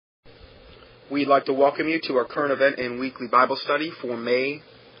We'd like to welcome you to our current event and weekly Bible study for May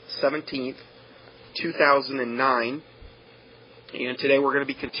 17th, 2009. And today we're going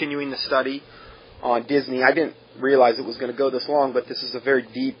to be continuing the study on Disney. I didn't realize it was going to go this long, but this is a very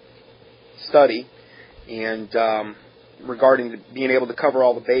deep study. And regarding being able to cover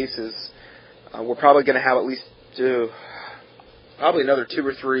all the bases, we're probably going to have at least probably another 2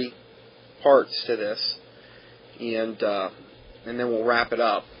 or 3 parts to this. And then we'll wrap it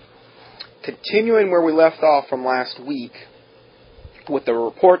up. Continuing where we left off from last week with the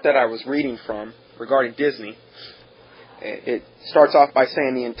report that I was reading from regarding Disney, it starts off by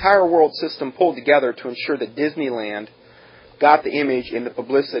saying the entire world system pulled together to ensure that Disneyland got the image and the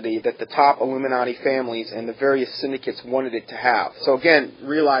publicity that the top Illuminati families and the various syndicates wanted it to have. So again,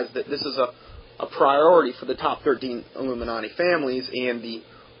 realize that this is a priority for the top 13 Illuminati families and the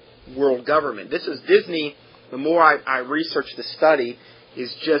world government. This is Disney. The more I research the study,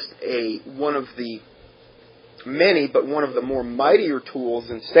 is just one of the many, but one of the more mightier tools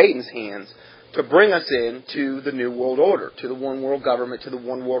in Satan's hands to bring us into the New World Order, to the one world government, to the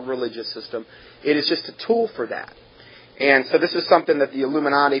one world religious system. It is just a tool for that. And so this is something that the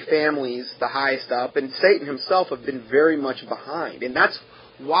Illuminati families, the highest up, and Satan himself have been very much behind. And that's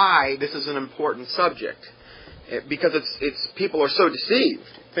why this is an important subject. Because it's people are so deceived,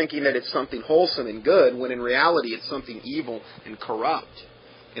 thinking that it's something wholesome and good, when in reality it's something evil and corrupt.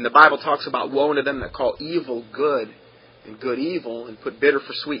 And the Bible talks about woe unto them that call evil good and good evil, and put bitter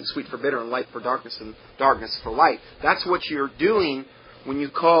for sweet and sweet for bitter, and light for darkness and darkness for light. That's what you're doing when you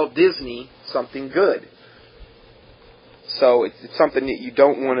call Disney something good. So it's something that you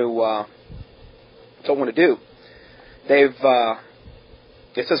don't want to do.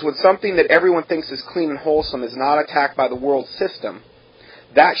 It says, when something that everyone thinks is clean and wholesome is not attacked by the world system,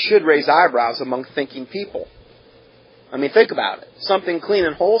 that should raise eyebrows among thinking people. I mean, think about it. Something clean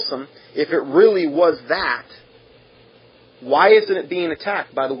and wholesome, if it really was that, why isn't it being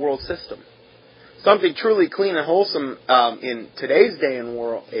attacked by the world system? Something truly clean and wholesome in today's day and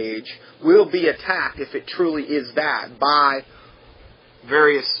world age will be attacked, if it truly is that, by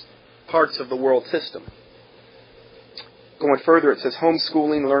various parts of the world system. Going further, it says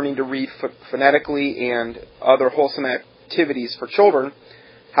homeschooling, learning to read phonetically, and other wholesome activities for children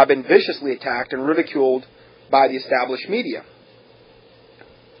have been viciously attacked and ridiculed by the established media.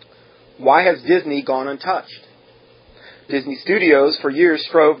 Why has Disney gone untouched? Disney Studios for years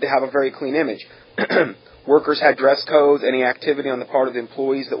strove to have a very clean image. Workers had dress codes. Any activity on the part of the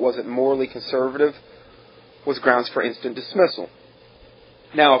employees that wasn't morally conservative was grounds for instant dismissal.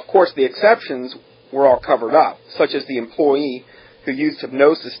 Now, of course, the exceptions were all covered up, such as the employee who used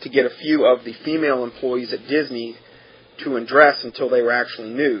hypnosis to get a few of the female employees at Disney to undress until they were actually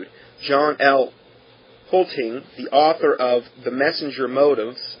nude. John L. Hulting, the author of The Messenger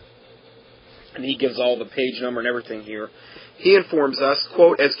Motives, and he gives all the page number and everything here, he informs us,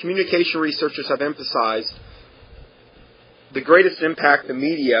 quote, as communication researchers have emphasized, the greatest impact the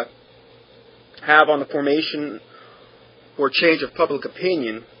media have on the formation or change of public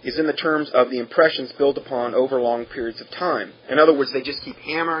opinion is in the terms of the impressions built upon over long periods of time. In other words, they just keep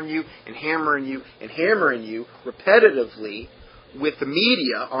hammering you and hammering you and hammering you repetitively with the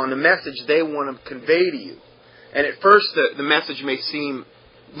media on the message they want to convey to you. And at first the message may seem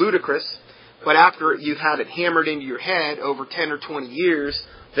ludicrous, but after you've had it hammered into your head over 10 or 20 years,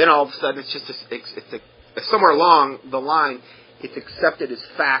 then all of a sudden it's just somewhere along the line, it's accepted as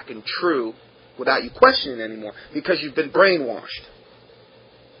fact and true without you questioning it anymore, because you've been brainwashed.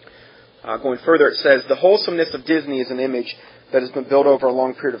 Going further, it says, the wholesomeness of Disney is an image that has been built over a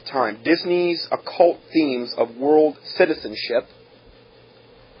long period of time. Disney's occult themes of world citizenship.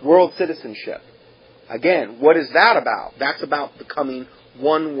 Again, what is that about? That's about becoming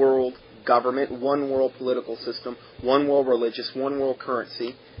one world government, one world political system, one world religious, one world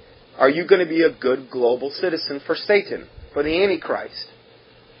currency. Are you going to be a good global citizen for Satan, for the Antichrist?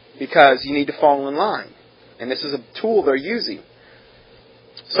 Because you need to fall in line. And this is a tool they're using.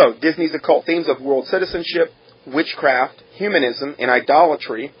 So, Disney's occult themes of world citizenship, witchcraft, humanism, and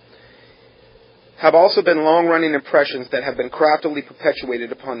idolatry have also been long-running impressions that have been craftily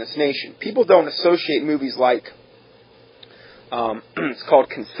perpetuated upon this nation. People don't associate movies like, it's called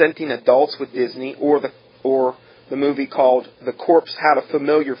Consenting Adults with Disney, or the movie called The Corpse Had a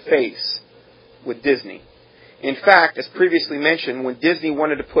Familiar Face with Disney. In fact, as previously mentioned, when Disney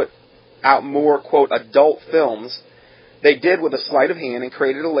wanted to put out more, quote, adult films, they did with a sleight of hand and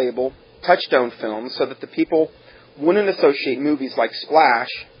created a label, Touchstone Films, so that the people wouldn't associate movies like Splash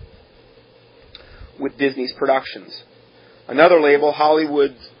with Disney's productions. Another label,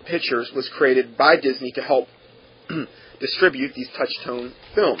 Hollywood Pictures, was created by Disney to help distribute these Touchstone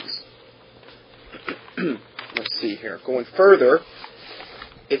films. let's see here. Going further,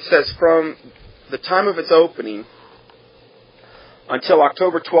 it says from the time of its opening until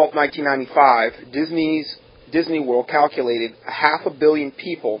October 12, 1995, Disney World calculated 500 million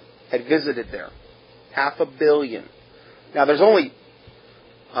people had visited there. 500 million. Now, there's only,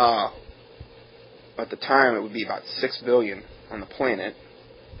 at the time, it would be about 6 billion on the planet.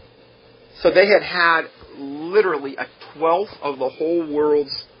 So they had literally a 12th of the whole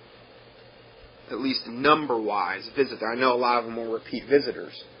world's, at least number-wise, visit. I know a lot of them were repeat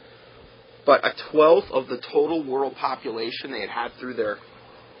visitors. But a 12th of the total world population they had through their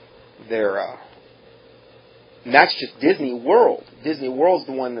and that's just Disney World. Disney World's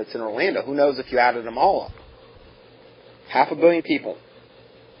the one that's in Orlando. Who knows if you added them all up? 500 million people.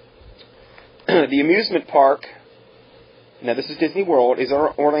 The amusement park, now this is Disney World, is in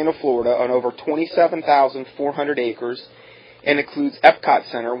Orlando, Florida, on over 27,400 acres, and includes Epcot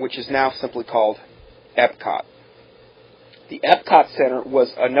Center, which is now simply called Epcot. The Epcot Center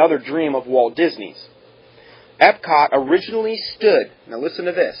was another dream of Walt Disney's. Epcot originally stood, now listen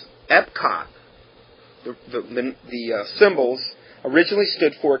to this, Epcot, the symbols originally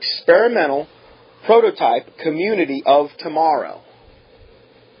stood for Experimental Prototype Community of Tomorrow.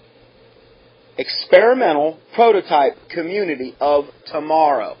 Experimental Prototype Community of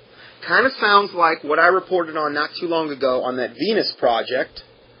Tomorrow. Kind of sounds like what I reported on not too long ago on that Venus project.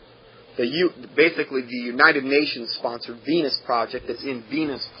 Basically the United Nations sponsored Venus project that's in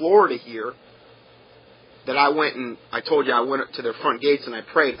Venus, Florida here. That I told you I went up to their front gates and I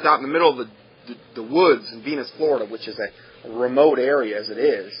prayed. It's out in the middle of the woods in Venus, Florida, which is a remote area as it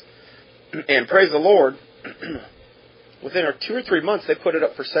is. And praise the Lord, within 2 or 3 months they put it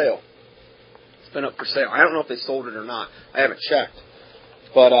up for sale. It's been up for sale. I don't know if they sold it or not. I haven't checked.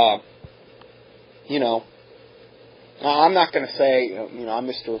 But, I'm not going to say, I'm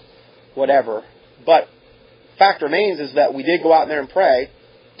Mr. Whatever. But fact remains is that we did go out there and pray,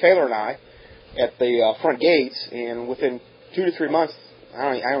 Taylor and I, at the front gates, and within 2 to 3 months,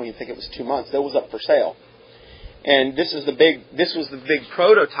 I don't even think it was 2 months, that was up for sale. And this was the big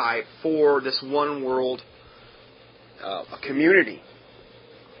prototype for this one world community,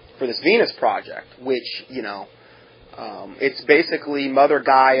 for this Venus project, which, it's basically Mother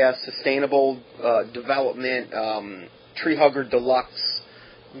Gaia, sustainable development, tree hugger deluxe,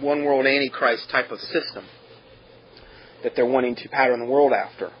 one world antichrist type of system that they're wanting to pattern the world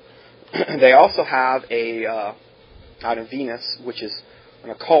after. They also have out of Venus, which is an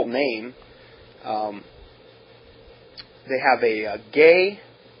occult name, they have a gay,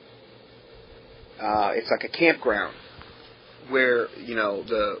 it's like a campground where,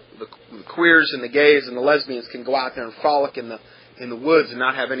 the queers and the gays and the lesbians can go out there and frolic in the woods and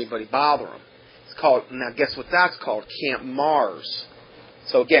not have anybody bother them. It's called, now guess what that's called? Camp Mars.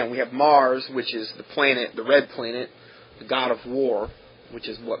 So again, we have Mars, which is the planet, the red planet, the god of war, which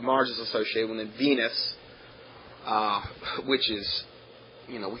is what Mars is associated with, and then Venus, which is,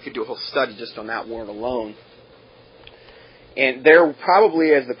 we could do a whole study just on that word alone. And they're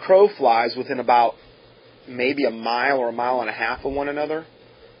probably, as the crow flies, within about maybe a mile or a mile and a half of one another,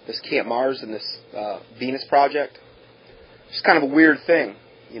 this Camp Mars and this Venus project. It's kind of a weird thing,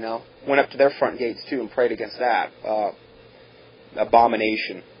 Went up to their front gates, too, and prayed against that.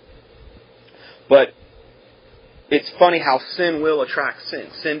 Abomination. But it's funny how sin will attract sin.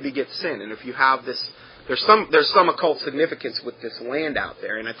 Sin begets sin. And if you have this, there's some occult significance with this land out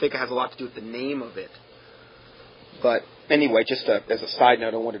there, and I think it has a lot to do with the name of it. But anyway, just as a side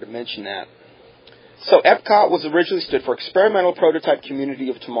note, I wanted to mention that. So Epcot was originally stood for Experimental Prototype Community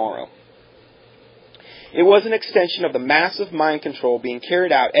of Tomorrow. It was an extension of the massive mind control being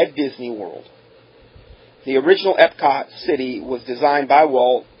carried out at Disney World. The original Epcot city was designed by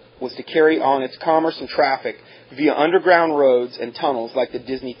Walt was to carry on its commerce and traffic via underground roads and tunnels like the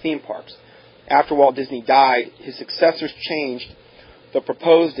Disney theme parks. After Walt Disney died, his successors changed the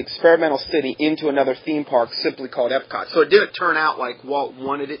proposed experimental city into another theme park simply called Epcot. So it didn't turn out like Walt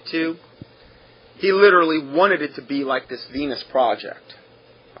wanted it to. He literally wanted it to be like this Venus project.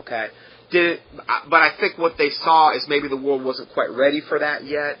 Okay? But I think what they saw is maybe the world wasn't quite ready for that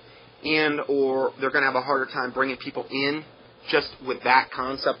yet, or they're going to have a harder time bringing people in just with that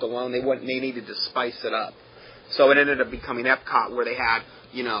concept alone. They needed to spice it up. So it ended up becoming Epcot, where they had,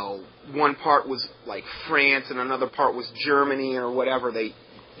 one part was like France and another part was Germany or whatever they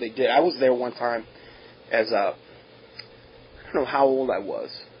did. I was there one time as I don't know how old I was.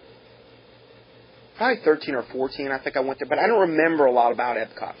 Probably 13 or 14, I think I went there. But I don't remember a lot about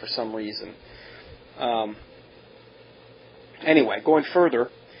Epcot for some reason. Anyway, going further,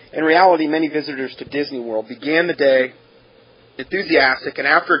 in reality, many visitors to Disney World began the day enthusiastic, and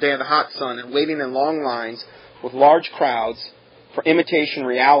after a day in the hot sun and waiting in long lines with large crowds for imitation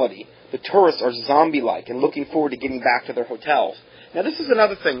reality, the tourists are zombie-like and looking forward to getting back to their hotels. Now, this is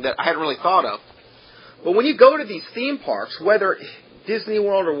another thing that I hadn't really thought of. But when you go to these theme parks, whether Disney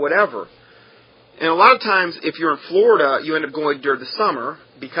World or whatever, and a lot of times if you're in Florida, you end up going during the summer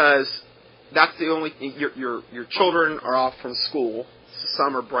because that's the only thing. Your children are off from school. It's a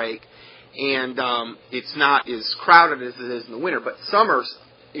summer break. And it's not as crowded as it is in the winter. But summers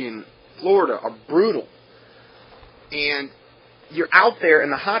in Florida are brutal. And you're out there in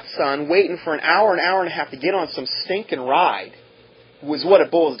the hot sun waiting for an hour and a half to get on some stinking ride, was what it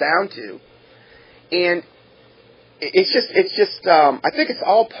boils down to. And it's just I think it's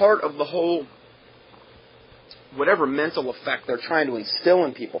all part of the whole, whatever mental effect they're trying to instill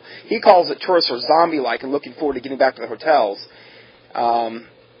in people. He calls it tourists are zombie-like and looking forward to getting back to their hotels.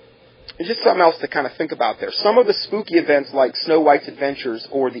 It's just something else to kind of think about there. Some of the spooky events like Snow White's Adventures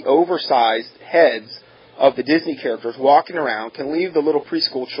or the oversized heads of the Disney characters walking around can leave the little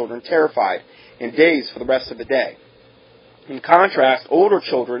preschool children terrified and dazed for the rest of the day. In contrast, older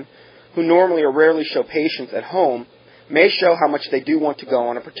children, who normally or rarely show patience at home, may show how much they do want to go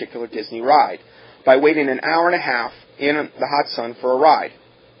on a particular Disney ride by waiting an hour and a half in the hot sun for a ride.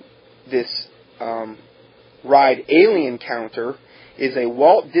 This ride, Alien Counter, is a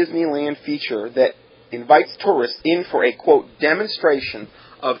Walt Disneyland feature that invites tourists in for a, quote, demonstration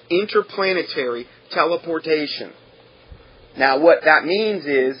of interplanetary teleportation. Now, what that means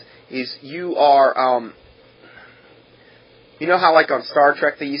is you are, you know how like on Star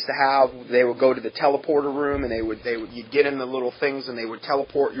Trek they used to have, they would go to the teleporter room and you'd get in the little things and they would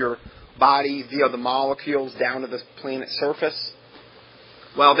teleport your body via the molecules down to the planet's surface?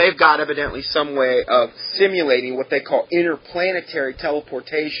 Well, they've got evidently some way of simulating what they call interplanetary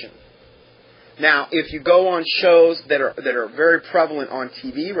teleportation. Now, if you go on shows that are very prevalent on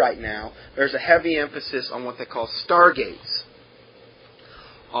TV right now, there's a heavy emphasis on what they call stargates.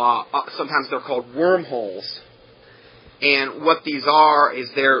 Sometimes they're called wormholes. And what these are is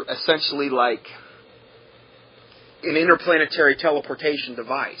they're essentially like an interplanetary teleportation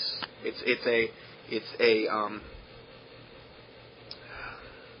device.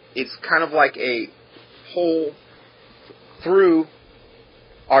 It's kind of like a hole through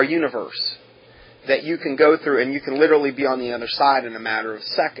our universe that you can go through, and you can literally be on the other side in a matter of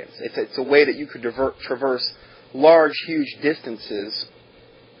seconds. It's a way that you could traverse large, huge distances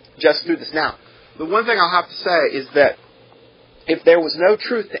just through this. Now, the one thing I'll have to say is that if there was no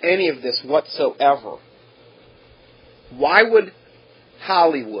truth to any of this whatsoever, why would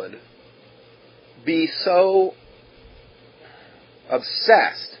Hollywood be so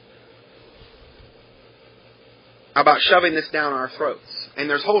obsessed about shoving this down our throats? And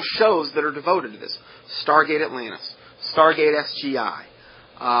there's whole shows that are devoted to this. Stargate Atlantis, Stargate SGI.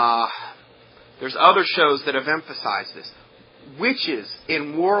 There's other shows that have emphasized this. Witches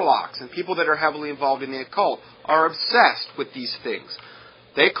and warlocks and people that are heavily involved in the occult are obsessed with these things.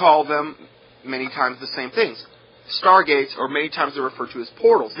 They call them many times the same things. Stargates, or many times they're referred to as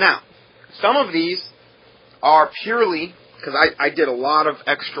portals. Now, some of these are purely, because I did a lot of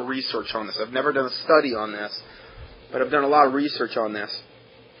extra research on this. I've never done a study on this, but I've done a lot of research on this.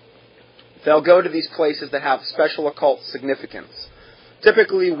 They'll go to these places that have special occult significance,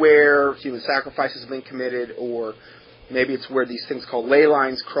 typically where human sacrifice has been committed, or maybe it's where these things called ley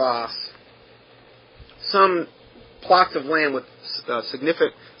lines cross. Some plots of land with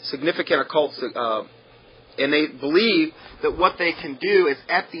significant occult, and they believe that what they can do is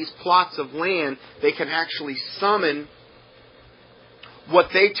at these plots of land, they can actually summon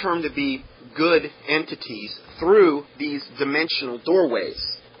what they term to be good entities through these dimensional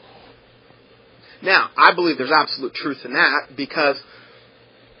doorways. Now, I believe there's absolute truth in that because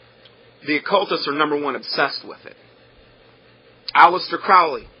the occultists are, number one, obsessed with it. Aleister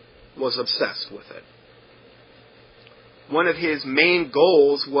Crowley was obsessed with it. One of his main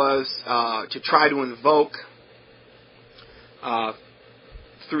goals was to try to invoke,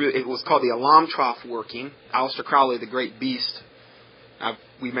 it was called the Alamtroth working. Aleister Crowley, the great beast.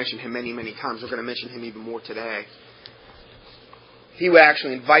 We mentioned him many, many times. We're going to mention him even more today. He would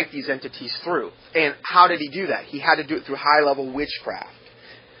actually invite these entities through. And how did he do that? He had to do it through high-level witchcraft.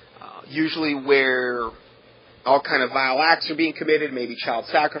 Usually where all kind of vile acts are being committed, maybe child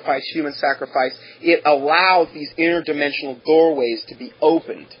sacrifice, human sacrifice. It allows these interdimensional doorways to be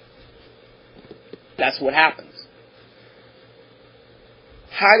opened. That's what happens.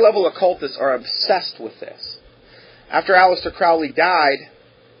 High-level occultists are obsessed with this. After Aleister Crowley died,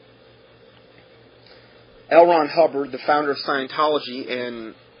 L. Ron Hubbard, the founder of Scientology,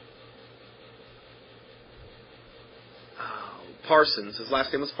 and Parsons. His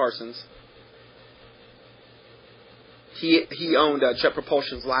last name was Parsons. He owned Jet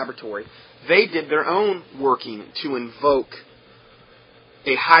Propulsion's laboratory. They did their own working to invoke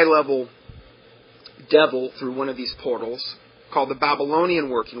a high-level devil through one of these portals called the Babylonian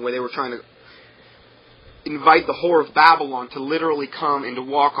working, where they were trying to invite the whore of Babylon to literally come and to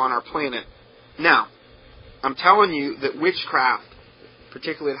walk on our planet. Now, I'm telling you that witchcraft,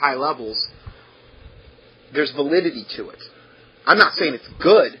 particularly at high levels, there's validity to it. I'm not saying it's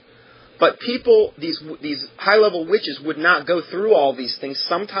good, but people, these high-level witches would not go through all these things.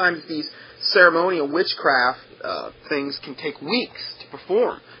 Sometimes these ceremonial witchcraft things can take weeks to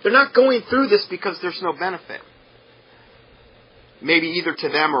perform. They're not going through this because there's no benefit. Maybe either to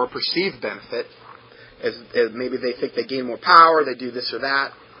them or a perceived benefit. As maybe they think they gain more power, they do this or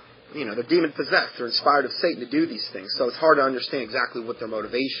that. You know, they're demon-possessed. They're inspired of Satan to do these things. So it's hard to understand exactly what their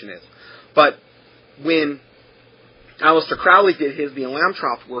motivation is. But when Aleister Crowley did the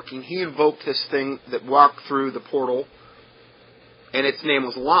Elamtroth working, he invoked this thing that walked through the portal, and its name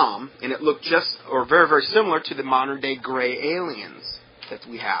was Lam, and it looked just, or very, very similar to the modern-day gray aliens that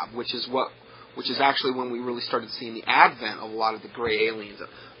we have, which is actually when we really started seeing the advent of a lot of the gray aliens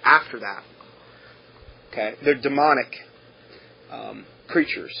after that. Okay, they're demonic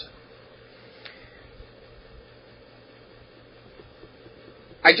creatures.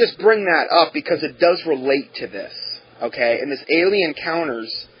 I just bring that up because it does relate to this. Okay, and this Alien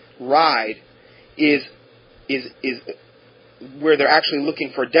Encounters ride is where they're actually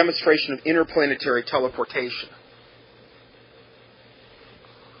looking for a demonstration of interplanetary teleportation.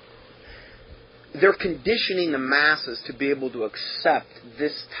 They're conditioning the masses to be able to accept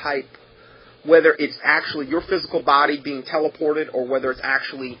this type, whether it's actually your physical body being teleported or whether it's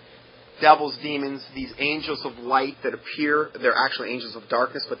actually devils, demons, these angels of light that appear. They're actually angels of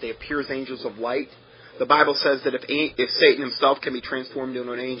darkness, but they appear as angels of light. The Bible says that if Satan himself can be transformed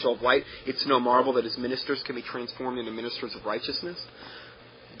into an angel of light, it's no marvel that his ministers can be transformed into ministers of righteousness.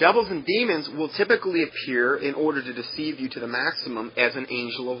 Devils and demons will typically appear in order to deceive you to the maximum as an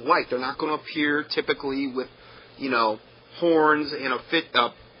angel of light. They're not going to appear typically with, horns and a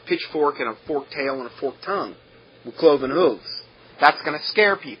pitchfork and a forked tail and a forked tongue with cloven hooves. That's going to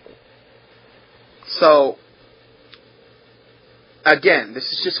scare people. So, again, this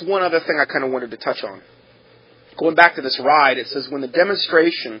is just one other thing I kind of wanted to touch on. Going back to this ride, it says when the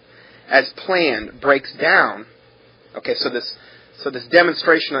demonstration as planned breaks down, okay, so this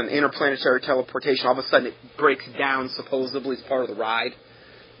demonstration on interplanetary teleportation, all of a sudden it breaks down supposedly as part of the ride,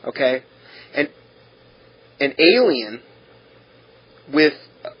 okay? And an alien with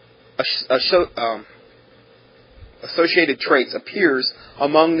associated traits appears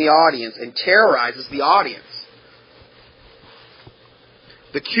among the audience and terrorizes the audience.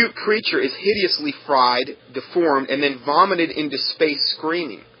 The cute creature is hideously fried, deformed, and then vomited into space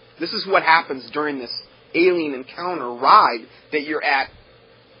screaming. This is what happens during this alien encounter ride that you're at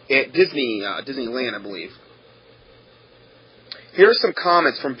Disneyland, I believe. Here are some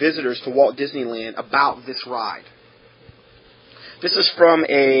comments from visitors to Walt Disneyland about this ride. This is from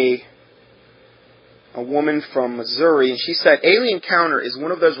a woman from Missouri, and she said, Alien Encounter is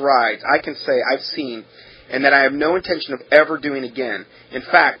one of those rides I can say I've seen and that I have no intention of ever doing again. In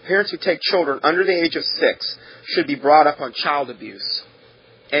fact, parents who take children under the age of 6 should be brought up on child abuse.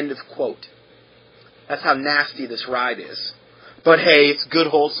 End of quote. That's how nasty this ride is. But hey, it's good,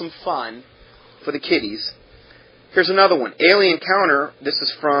 wholesome fun for the kiddies. Here's another one. Alien Encounter. This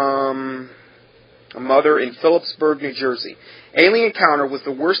is from a mother in Phillipsburg, New Jersey. Alien Encounter was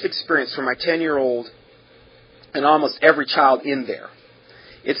the worst experience for my 10-year-old and almost every child in there.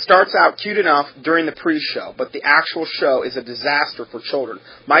 It starts out cute enough during the pre-show, but the actual show is a disaster for children.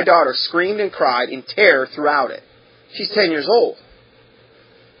 My daughter screamed and cried in terror throughout it. She's 10 years old.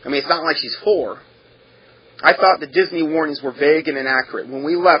 I mean, it's not like she's 4. I thought the Disney warnings were vague and inaccurate. When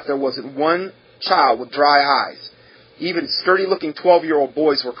we left, there wasn't one child with dry eyes. Even sturdy-looking 12-year-old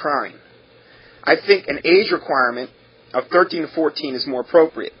boys were crying. I think an age requirement of 13 to 14 is more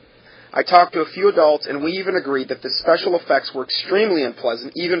appropriate. I talked to a few adults, and we even agreed that the special effects were extremely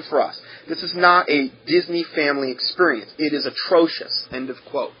unpleasant, even for us. This is not a Disney family experience. It is atrocious. End of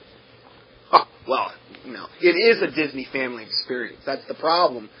quote. Oh, well, it is a Disney family experience. That's the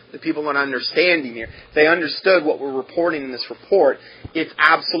problem that people aren't understanding here. If they understood what we're reporting in this report, it's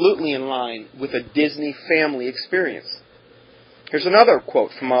absolutely in line with a Disney family experience. Here's another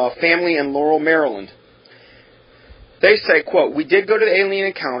quote from a family in Laurel, Maryland. They say, quote, we did go to the Alien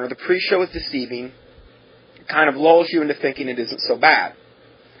Encounter. The pre-show is deceiving. It kind of lulls you into thinking it isn't so bad.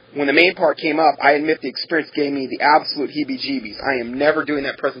 When the main part came up, I admit the experience gave me the absolute heebie-jeebies. I am never doing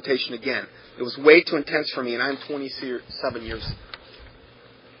that presentation again. It was way too intense for me, and I'm 27 years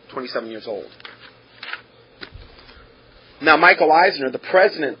old. Now, Michael Eisner, the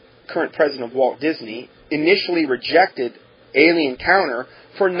current president of Walt Disney, initially rejected Alien Encounter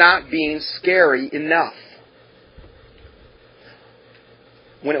for not being scary enough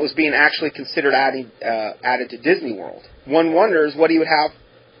when it was being actually considered added to Disney World. One wonders what he would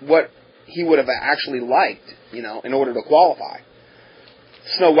have actually liked, in order to qualify.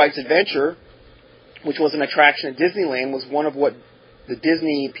 Snow White's Adventure, which was an attraction at Disneyland, was one of what the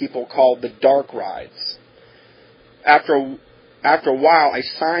Disney people called the dark rides. After a while, a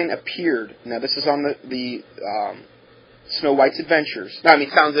sign appeared. Now, this is on the Snow White's Adventures. Now,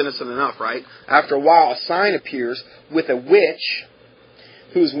 sounds innocent enough, right? After a while, a sign appears with a witch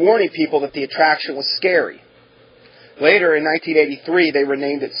who's warning people that the attraction was scary. Later, in 1983, they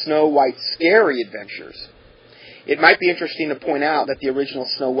renamed it Snow White's Scary Adventures. It might be interesting to point out that the original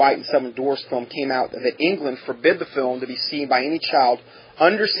Snow White and Seven Dwarfs film came out that England forbid the film to be seen by any child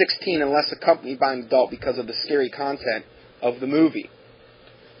under 16 unless accompanied by an adult because of the scary content of the movie.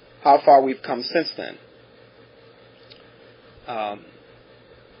 How far we've come since then.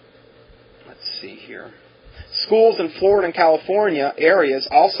 Let's see here. Schools in Florida and California areas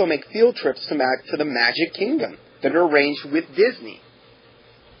also make field trips to the Magic Kingdom that are arranged with Disney.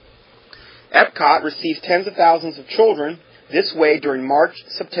 Epcot receives tens of thousands of children this way during March,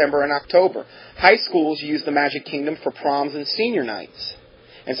 September, and October. High schools use the Magic Kingdom for proms and senior nights.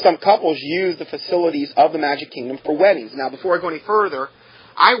 And some couples use the facilities of the Magic Kingdom for weddings. Now, before I go any further,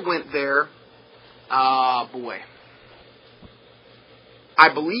 I went there, I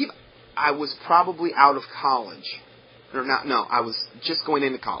believe I was probably out of college. I was just going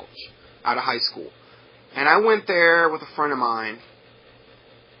into college, out of high school. And I went there with a friend of mine.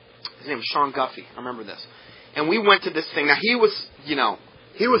 His name was Sean Guffey. I remember this. And we went to this thing. Now, he was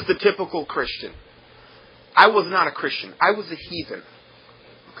the typical Christian. I was not a Christian. I was a heathen.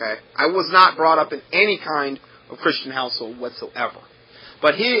 Okay? I was not brought up in any kind of Christian household whatsoever.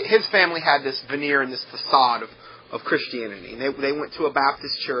 But his family had this veneer and this facade of Christianity. And they went to a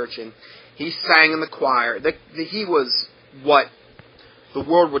Baptist church, and he sang in the choir. He was what the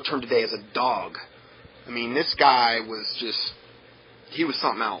world would term today as a dog. This guy was he was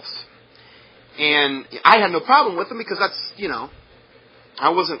something else. And I had no problem with him because that's, I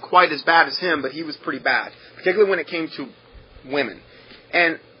wasn't quite as bad as him, but he was pretty bad, particularly when it came to women.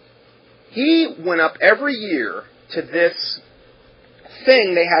 And he went up every year to this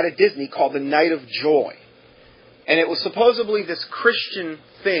thing they had at Disney called the Night of Joy. And it was supposedly this Christian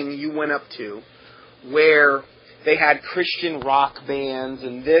thing you went up to where they had Christian rock bands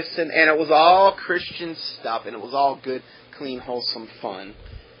and this, and it was all Christian stuff, and it was all good, clean, wholesome fun.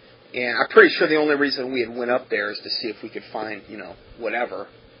 And I'm pretty sure the only reason we had went up there is to see if we could find, whatever,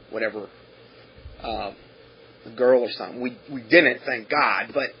 a girl or something. We didn't, thank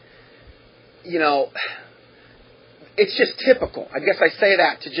God, but, it's just typical. I guess I say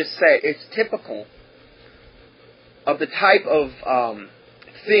that to just say it's typical of the type of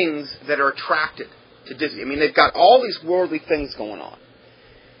things that are attracted to Disney. They've got all these worldly things going on.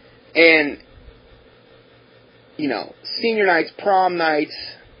 And, senior nights, prom nights,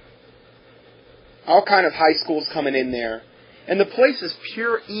 all kind of high schools coming in there. And the place is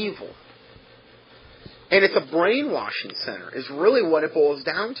pure evil. And it's a brainwashing center, is really what it boils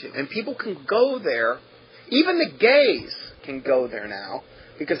down to. And people can go there. Even the gays can go there now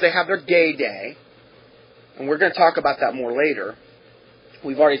because they have their gay day. And we're going to talk about that more later.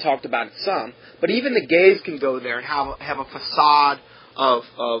 We've already talked about it some. But even the gays can go there and have a facade of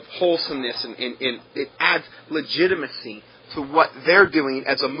wholesomeness. And it adds legitimacy to what they're doing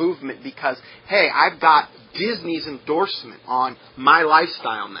as a movement because, hey, I've got Disney's endorsement on my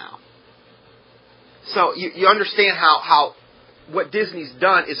lifestyle now. So you understand how what Disney's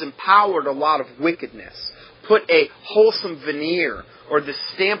done is empowered a lot of wickedness. Put a wholesome veneer or the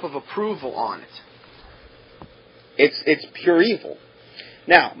stamp of approval on it. It's pure evil.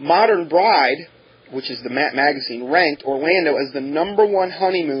 Now, Modern Bride, which is the magazine, ranked Orlando as the #1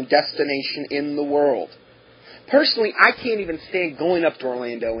 honeymoon destination in the world. Personally, I can't even stand going up to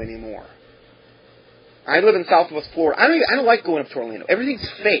Orlando anymore. I live in Southwest Florida. I don't like going up to Orlando. Everything's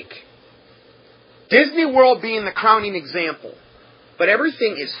fake. Disney World being the crowning example. But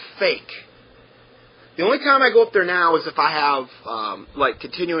everything is fake. The only time I go up there now is if I have,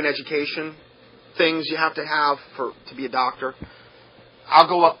 continuing education things you have to have to be a doctor. I'll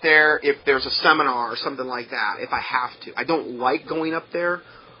go up there if there's a seminar or something like that, if I have to. I don't like going up there,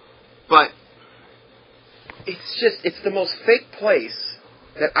 but it's the most fake place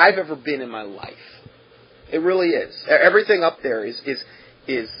that I've ever been in my life. It really is. Everything up there is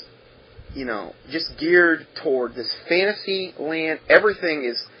just geared toward this fantasy land. Everything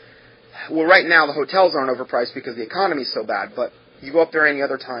is, well, right now the hotels aren't overpriced because the economy is so bad, but you go up there any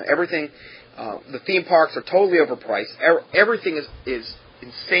other time, everything, the theme parks are totally overpriced. Everything is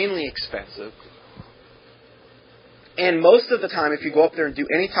insanely expensive. And most of the time, if you go up there and do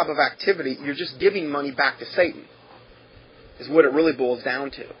any type of activity, you're just giving money back to Satan, is what it really boils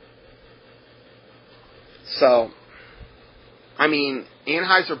down to. So, I mean,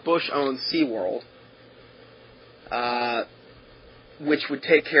 Anheuser-Busch owns SeaWorld, which would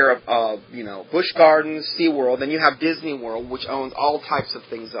take care of, Busch Gardens, SeaWorld. Then you have Disney World, which owns all types of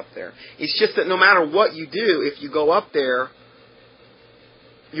things up there. It's just that no matter what you do, if you go up there,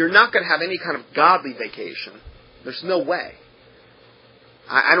 you're not going to have any kind of godly vacation. There's no way.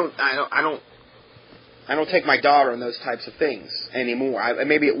 I don't take my daughter on those types of things anymore.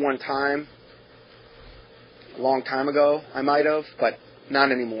 Maybe at one time, a long time ago, I might have, but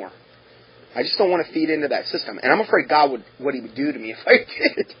not anymore. I just don't want to feed into that system. And I'm afraid God what He would do to me if I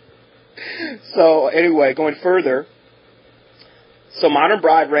did. So, anyway, going further. So, Modern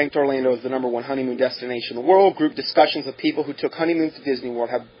Bride ranked Orlando as the #1 honeymoon destination in the world. Group discussions of people who took honeymoons to Disney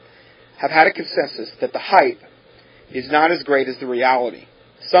World have had a consensus that the hype is not as great as the reality.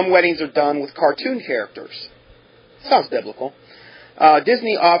 Some weddings are done with cartoon characters. Sounds biblical.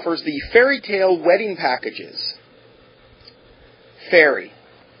 Disney offers the fairy tale wedding packages. Fairy.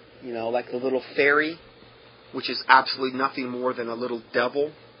 Like the little fairy, which is absolutely nothing more than a little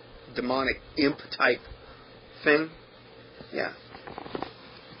devil, demonic imp type thing. Yeah.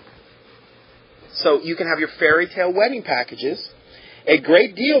 So you can have your fairy tale wedding packages. A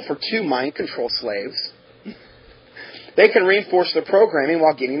great deal for 2 mind control slaves. They can reinforce their programming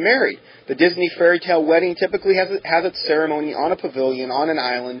while getting married. The Disney fairy tale wedding typically has its ceremony on a pavilion on an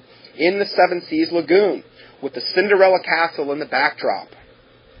island in the Seven Seas Lagoon, with the Cinderella castle in the backdrop.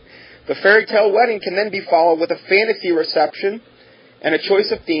 The fairy tale wedding can then be followed with a fantasy reception and a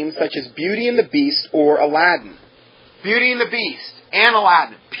choice of themes such as Beauty and the Beast or Aladdin. Beauty and the Beast and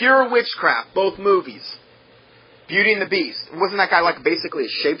Aladdin. Pure witchcraft, both movies. Beauty and the Beast. Wasn't that guy like basically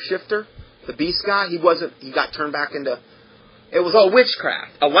a shapeshifter? The Beast guy? He got turned back into... It was all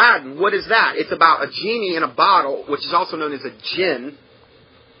witchcraft. Aladdin, what is that? It's about a genie in a bottle, which is also known as a jinn.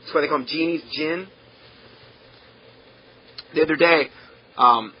 That's why they call them genies, jinn. The other day,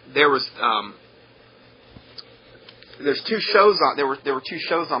 there's 2 shows on. There were 2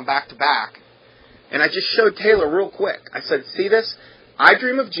 shows on back to back, and I just showed Taylor real quick. I said, "See this? I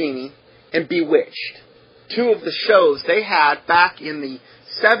Dream of Jeannie and Bewitched. 2 of the shows they had back in the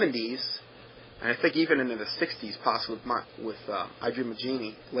 70s, and I think even into the 60s, possibly with I Dream of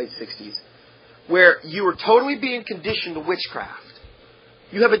Jeannie, late 60s, where you were totally being conditioned to witchcraft.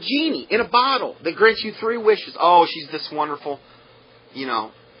 You have a genie in a bottle that grants you 3 wishes. Oh, she's this wonderful,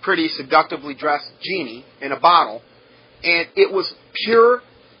 pretty seductively dressed genie in a bottle. And it was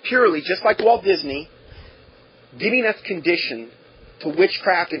purely, just like Walt Disney, getting us conditioned to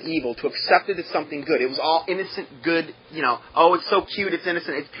witchcraft and evil, to accept it as something good. It was all innocent, good, oh, it's so cute, it's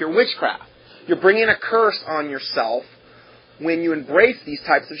innocent, it's pure witchcraft. You're bringing a curse on yourself when you embrace these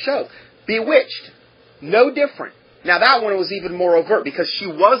types of shows. Bewitched, no different. Now that one was even more overt because she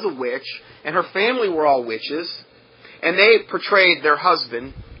was a witch and her family were all witches, and they portrayed their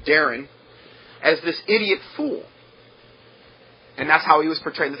husband, Darren, as this idiot fool. And that's how he was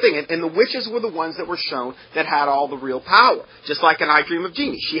portraying the thing. And the witches were the ones that were shown that had all the real power. Just like in I Dream of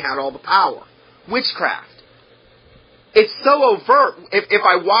Jeannie. She had all the power. Witchcraft. It's so overt. If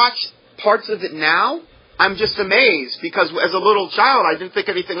I watch parts of it now, I'm just amazed. Because as a little child, I didn't think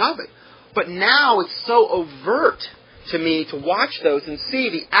anything of it. But now it's so overt to me to watch those and see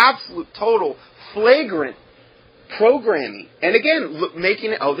the absolute, total, flagrant programming. And again,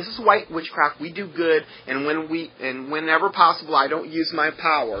 making it, oh, this is white witchcraft, we do good, and whenever possible, I don't use my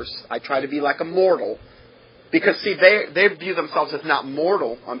powers. I try to be like a mortal. Because, see, they view themselves as not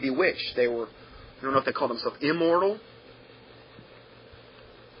mortal on Bewitched. I don't know if they call themselves immortal.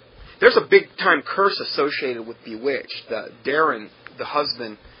 There's a big-time curse associated with Bewitched. Darren, the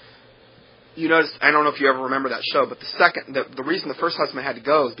husband, you notice, I don't know if you ever remember that show, but the reason the first husband had to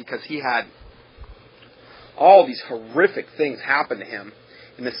go is because he had all these horrific things happen to him.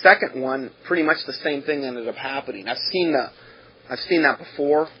 In the second one, pretty much the same thing ended up happening. I've seen that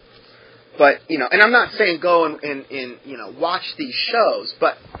before. But, and I'm not saying go and watch these shows,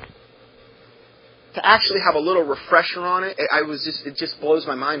 but to actually have a little refresher on it, it just blows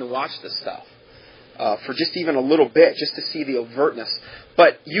my mind to watch this stuff. For just even a little bit, just to see the overtness.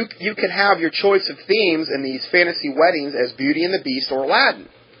 But you can have your choice of themes in these fantasy weddings as Beauty and the Beast or Aladdin.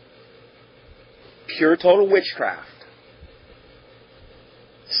 Pure total witchcraft.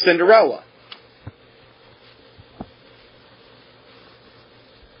 Cinderella.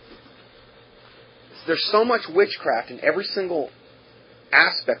 There's so much witchcraft in every single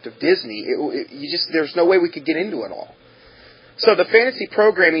aspect of Disney. There's no way we could get into it all. So the fantasy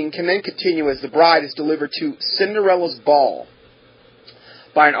programming can then continue as the bride is delivered to Cinderella's ball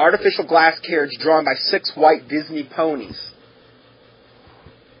by an artificial glass carriage drawn by 6 white Disney ponies.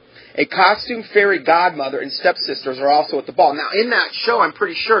 A costume fairy godmother and stepsisters are also at the ball. Now, in that show, I'm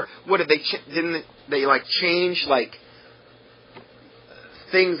pretty sure, what did they didn't they change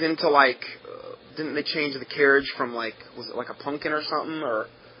things into didn't they change the carriage from was it like a pumpkin or something? Or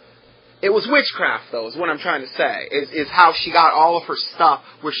it was witchcraft, though, is what I'm trying to say. Is how she got all of her stuff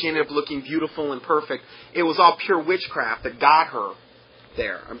where she ended up looking beautiful and perfect. It was all pure witchcraft that got her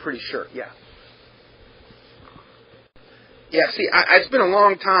there. I'm pretty sure. Yeah. Yeah, see, it's been a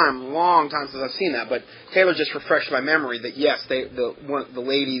long time since I've seen that, but Taylor just refreshed my memory that, yes, the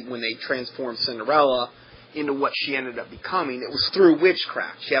lady, when they transformed Cinderella into what she ended up becoming, it was through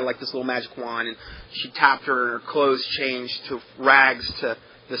witchcraft. She had this little magic wand, and she tapped her, and her clothes changed to rags to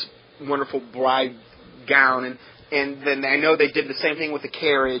this wonderful bride gown, and then I know they did the same thing with the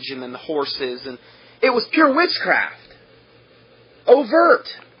carriage and then the horses, and it was pure witchcraft. Overt.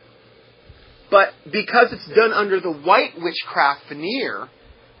 But because it's done under the white witchcraft veneer,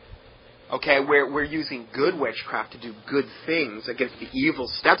 okay, where we're using good witchcraft to do good things against the evil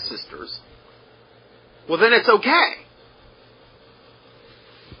stepsisters, well, then it's okay.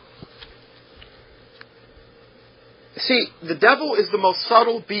 See, the devil is the most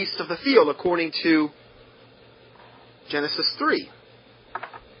subtle beast of the field, according to Genesis 3.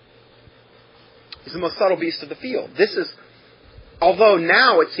 He's the most subtle beast of the field. Although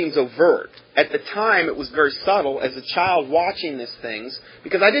now it seems overt, at the time it was very subtle as a child watching these things,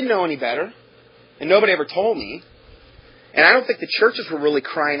 because I didn't know any better, and nobody ever told me. And I don't think the churches were really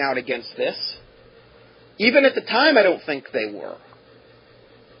crying out against this. Even at the time, I don't think they were.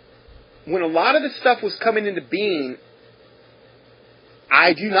 When a lot of this stuff was coming into being,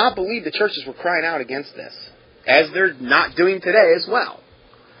 I do not believe the churches were crying out against this, as they're not doing today as well.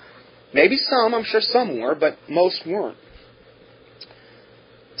 Maybe some, I'm sure some were, but most weren't.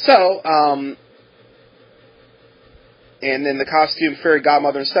 So, and then the costume fairy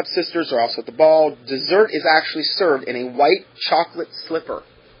godmother and stepsisters are also at the ball. Dessert is actually served in a white chocolate slipper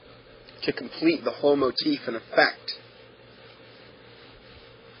to complete the whole motif and effect.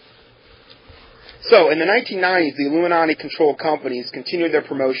 So, in the 1990s, the Illuminati-controlled companies continued their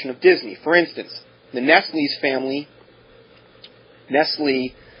promotion of Disney. For instance, the Nestle's family,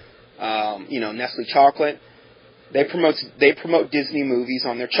 Nestle chocolate, they promote Disney movies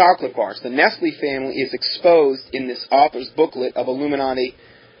on their chocolate bars. The Nestle family is exposed in this author's booklet of the Illuminati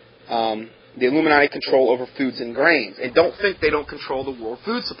control over foods and grains. And don't think they don't control the world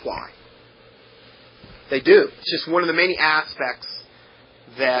food supply. They do. It's just one of the many aspects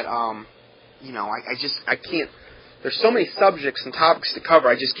that, I can't, there's so many subjects and topics to cover,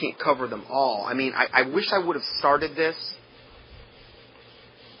 I just can't cover them all. I mean, I wish I would have started this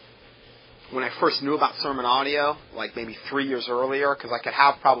when I first knew about sermon audio, maybe 3 years earlier, because I could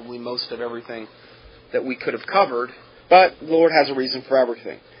have probably most of everything that we could have covered. But the Lord has a reason for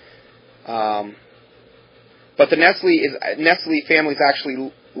everything. But the Nestle family is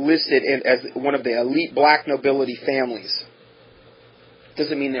actually listed as one of the elite black nobility families.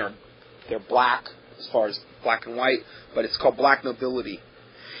 Doesn't mean they're black as far as black and white, but it's called black nobility.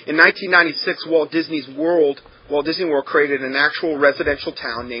 In 1996, Walt Disney World created an actual residential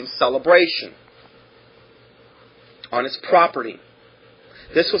town named Celebration on its property.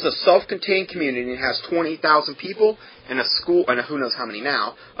 This was a self-contained community and has 20,000 people and a school, and who knows how many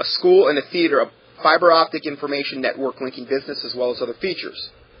now, a school and a theater, a fiber optic information network linking business as well as other features.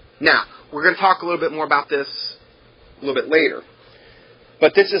 Now, we're going to talk a little bit more about this a little bit later.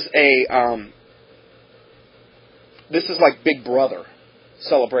 But this is like Big Brother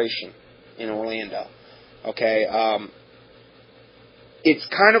Celebration in Orlando. Okay, it's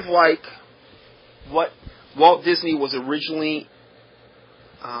kind of like what Walt Disney was originally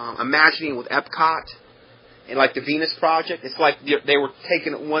imagining with Epcot and like the Venus Project. It's like they were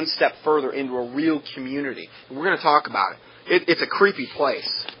taking it one step further into a real community. And we're going to talk about it. It's a creepy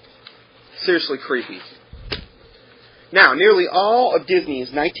place. Seriously creepy. Now, nearly all of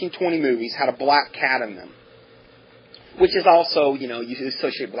Disney's 1920 movies had a black cat in them, which is also, you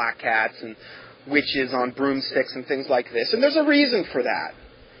associate black cats and witches on broomsticks and things like this. And there's a reason for that.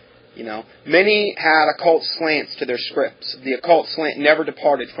 Many had occult slants to their scripts. The occult slant never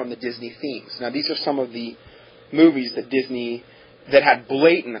departed from the Disney themes. Now, these are some of the movies that had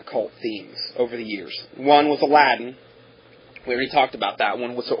blatant occult themes over the years. One was Aladdin, We already talked about that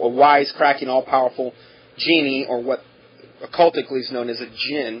one. With a wise-cracking, all-powerful genie, or what occultically is known as a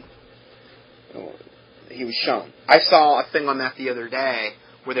jinn, he was shown. I saw a thing on that the other day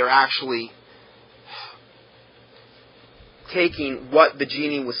where they're actually taking what the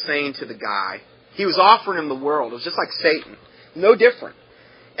genie was saying to the guy. He was offering him the world. It was just like Satan. No different.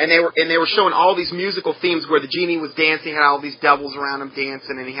 And they were showing all these musical themes where the genie was dancing, had all these devils around him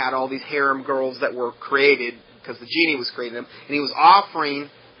dancing, and he had all these harem girls that were created because the genie was creating them, and he was offering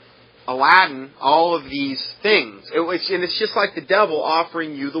Aladdin all of these things. And it's just like the devil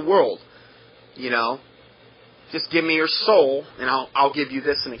offering you the world. You know, just give me your soul, and I'll give you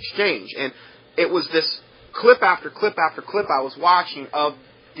this in exchange. And it was this clip after clip after clip I was watching of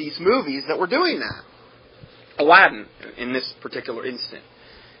these movies that were doing that. Aladdin, in this particular instant.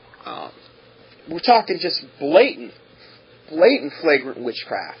 We're talking just blatant, flagrant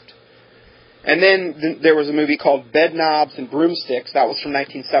witchcraft. And then there was a movie called Bed Knobs and Broomsticks. That was from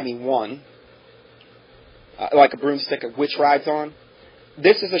 1971. Like a broomstick a witch rides on.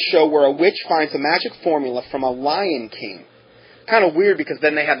 This is a show where a witch finds a magic formula from a Lion King. Kind of weird because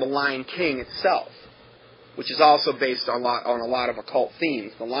then they had the Lion King itself, which is also based on a lot of occult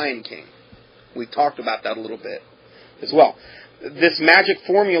themes. The Lion King. We talked about that a little bit as well. This magic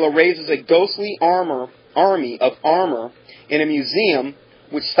formula raises a ghostly army of armor in a museum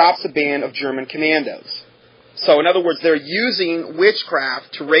which stops a band of German commandos. So, in other words, they're using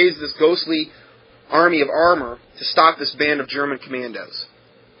witchcraft to raise this ghostly army of armor to stop this band of German commandos.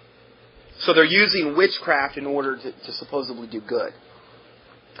 So they're using witchcraft in order to supposedly do good.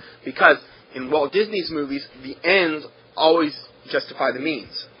 Because in Walt Disney's movies, the ends always justify the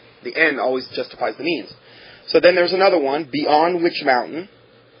means. The end always justifies the means. So then there's another one, Beyond Witch Mountain,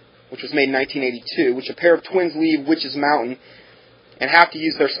 which was made in 1982, which a pair of twins leave Witch's Mountain and have to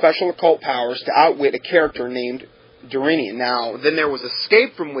use their special occult powers to outwit a character named Dorinian. Now, then there was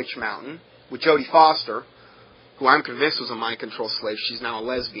Escape from Witch Mountain with Jodie Foster, who I'm convinced was a mind control slave. She's now a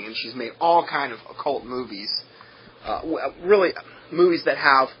lesbian. She's made all kind of occult movies. Really, movies that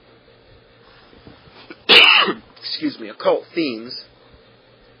have, occult themes.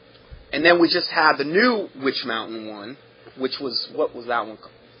 And then we just had the new Witch Mountain one, which was, what was that one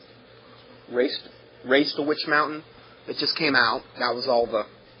called? Race to Witch Mountain. It just came out. That was all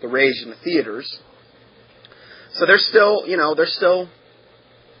the rage in the theaters. So they're still,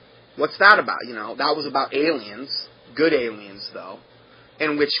 what's that about? That was about aliens, good aliens though,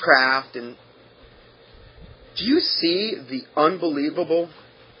 and witchcraft. And do you see the unbelievable?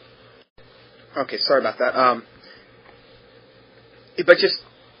 Okay, sorry about that. But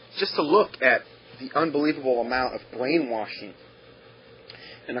just to look at the unbelievable amount of brainwashing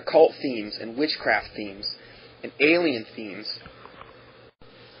and occult themes and witchcraft themes and alien themes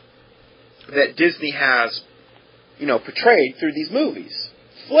that Disney has, portrayed through these movies.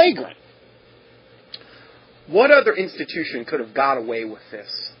 Flagrant. What other institution could have got away with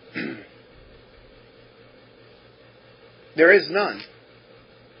this? There is none.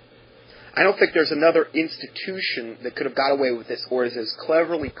 I don't think there's another institution that could have got away with this or is as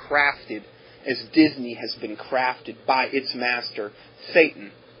cleverly crafted as Disney has been crafted by its master,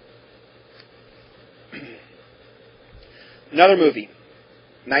 Satan. Another movie,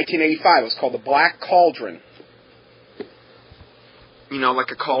 1985, was called The Black Cauldron.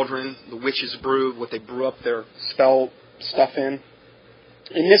 Like a cauldron, the witches brewed, what they brew up their spell stuff in.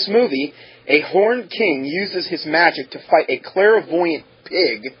 In this movie, a horned king uses his magic to fight a clairvoyant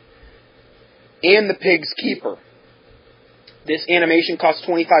pig and the pig's keeper. This animation cost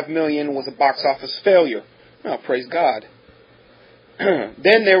 $25 million and was a box office failure. Oh, praise God.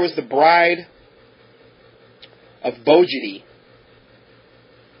 Then there was The Bride of Bojidi.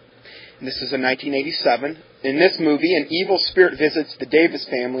 This is in 1987. In this movie, an evil spirit visits the Davis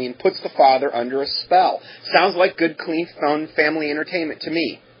family and puts the father under a spell. Sounds like good, clean, fun family entertainment to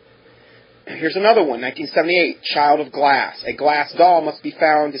me. Here's another one, 1978, Child of Glass. A glass doll must be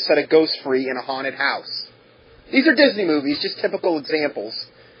found to set a ghost free in a haunted house. These are Disney movies, just typical examples.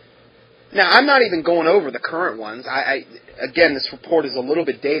 Now, I'm not even going over the current ones. Again, this report is a little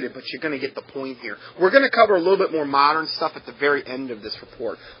bit dated, but you're going to get the point here. We're going to cover a little bit more modern stuff at the very end of this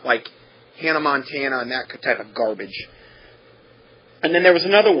report, like Hannah Montana and that type of garbage. And then there was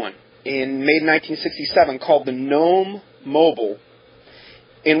another one, made in 1967, called The Gnome Mobile,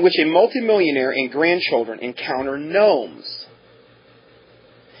 in which a multimillionaire and grandchildren encounter gnomes.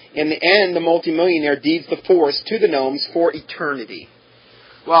 In the end, the multimillionaire deeds the forest to the gnomes for eternity.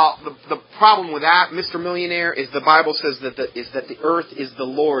 Well, the problem with that, Mr. Millionaire, is the Bible says that the earth is the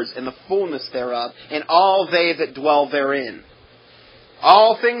Lord's and the fullness thereof, and all they that dwell therein.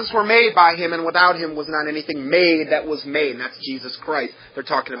 All things were made by Him, and without Him was not anything made that was made. And that's Jesus Christ they're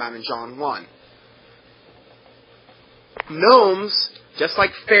talking about in John 1. Gnomes, just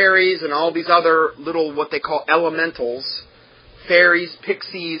like fairies and all these other little, what they call elementals, fairies,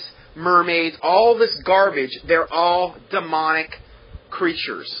 pixies, mermaids, all this garbage, they're all demonic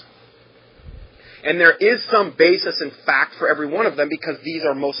creatures. And there is some basis in fact for every one of them, because these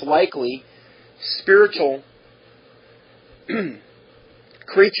are most likely spiritual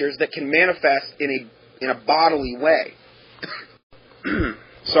creatures that can manifest in a bodily way.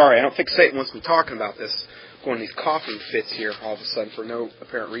 Sorry, I don't think Satan wants me talking about this. Going these coughing fits here all of a sudden for no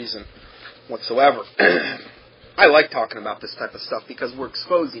apparent reason whatsoever. I like talking about this type of stuff because we're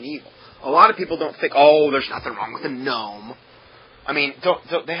exposing evil. A lot of people don't think, oh, there's nothing wrong with a gnome. I mean,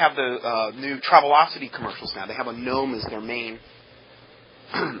 don't they have the new Travelocity commercials now? They have a gnome as their main.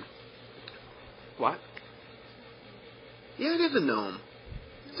 What? Yeah, it is a gnome.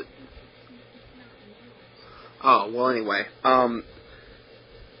 Oh, well, anyway.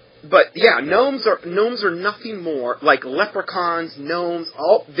 But yeah, gnomes are nothing more like leprechauns, gnomes.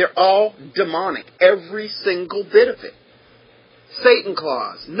 They're all demonic. Every single bit of it. Satan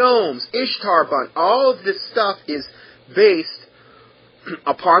claws, gnomes, Ishtar Bunny. All of this stuff is based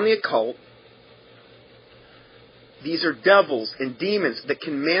upon the occult. These are devils and demons that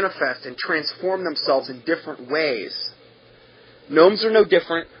can manifest and transform themselves in different ways. Gnomes are no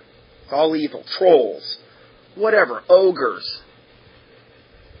different. It's all evil. Trolls, whatever, ogres.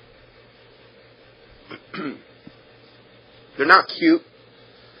 They're not cute.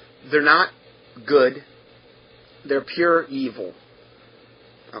 They're not good. They're pure evil.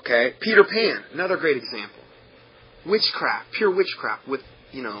 Okay? Peter Pan, another great example. Witchcraft, pure witchcraft with,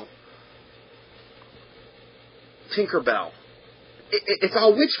 Tinkerbell. It's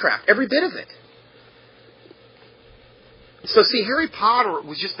all witchcraft, every bit of it. So see, Harry Potter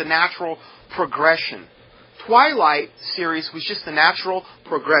was just the natural progression. Twilight series was just the natural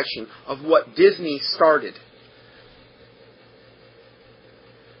progression of what Disney started.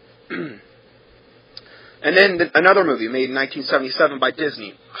 And then another movie made in 1977 by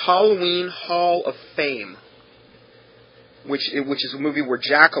Disney, Halloween Hall of Fame, which is a movie where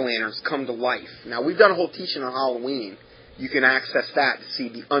jack-o'-lanterns come to life. Now, we've done a whole teaching on Halloween. You can access that to see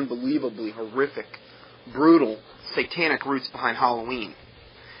the unbelievably horrific, brutal, satanic roots behind Halloween.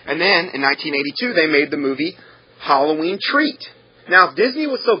 And then, in 1982, they made the movie Halloween Treat. Now, if Disney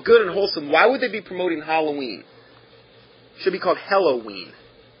was so good and wholesome, why would they be promoting Halloween? It should be called Halloween.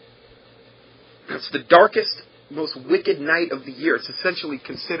 It's the darkest, most wicked night of the year. It's essentially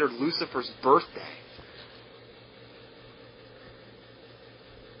considered Lucifer's birthday.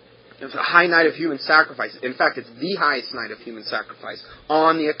 It's a high night of human sacrifice. In fact, it's the highest night of human sacrifice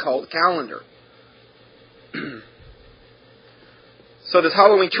on the occult calendar. So this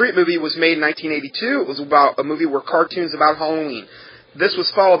Halloween Treat movie was made in 1982. It was about a movie where cartoons about Halloween. This was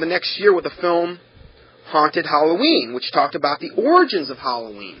followed the next year with a film, Haunted Halloween, which talked about the origins of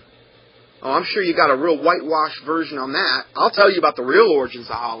Halloween. Oh, I'm sure you got a real whitewashed version on that. I'll tell you about the real origins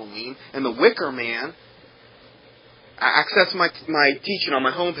of Halloween and the Wicker Man. Access my teaching on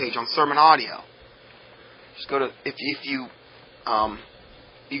my homepage on Sermon Audio. Just go to you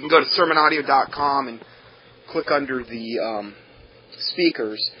can go to sermonaudio.com and click under the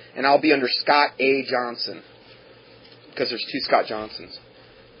speakers, and I'll be under Scott A. Johnson because there's two Scott Johnsons,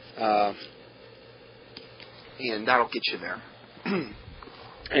 and that'll get you there.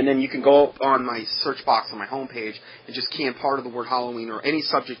 And then you can go on my search box on my homepage and just key in part of the word Halloween or any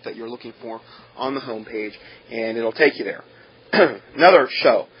subject that you're looking for on the homepage, and it'll take you there. Another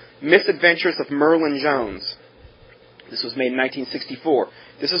show, Misadventures of Merlin Jones. This was made in 1964.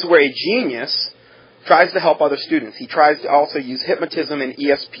 This is where a genius tries to help other students. He tries to also use hypnotism and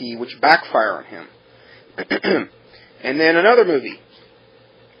ESP, which backfire on him. And then another movie,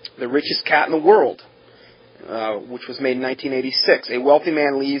 The Richest Cat in the World, which was made in 1986. A wealthy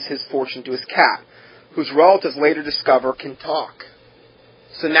man leaves his fortune to his cat, whose relatives later discover can talk.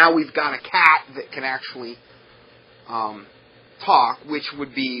 So now we've got a cat that can actually talk, which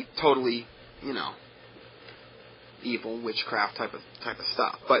would be totally, evil, witchcraft type of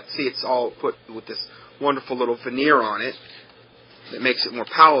stuff. But see, it's all put with this wonderful little veneer on it that makes it more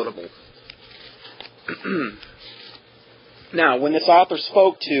palatable. Now, when this author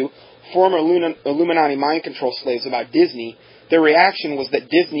spoke to former Illuminati mind control slaves about Disney, their reaction was that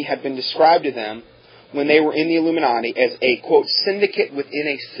Disney had been described to them when they were in the Illuminati as a, quote, syndicate within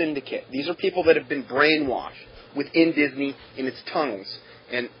a syndicate. These are people that have been brainwashed within Disney in its tunnels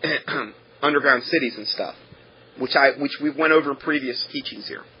and underground cities and stuff, which we went over in previous teachings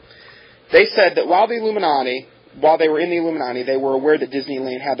here. They said that while the Illuminati while they were in the Illuminati, they were aware that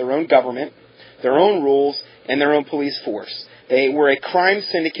Disneyland had their own government, their own rules, and their own police force. They were a crime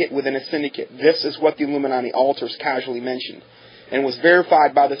syndicate within a syndicate. This is what the Illuminati authors casually mentioned, and was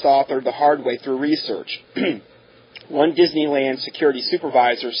verified by this author the hard way through research. One Disneyland security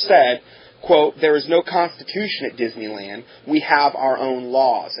supervisor said, quote, "There is no constitution at Disneyland. We have our own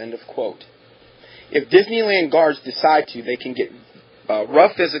laws," end of quote. If Disneyland guards decide to, they can get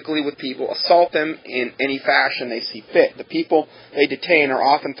rough physically with people, assault them in any fashion they see fit. The people they detain are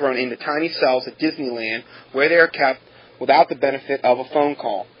often thrown into tiny cells at Disneyland, where they are kept without the benefit of a phone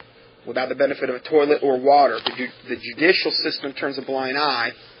call, without the benefit of a toilet or water. The judicial system turns a blind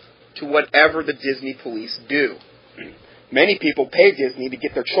eye to whatever the Disney police do. Many people pay Disney to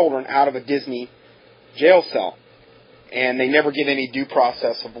get their children out of a Disney jail cell, and they never get any due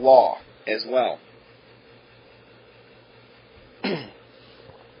process of law as well.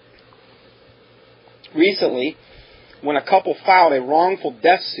 Recently, when a couple filed a wrongful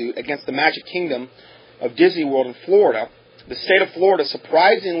death suit against the Magic Kingdom of Disney World in Florida, the state of Florida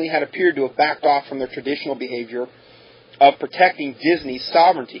surprisingly had appeared to have backed off from their traditional behavior of protecting Disney's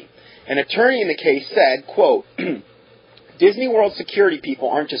sovereignty. An attorney in the case said, quote, "Disney World security people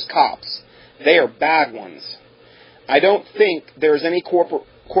aren't just cops. They are bad ones. I don't think there is any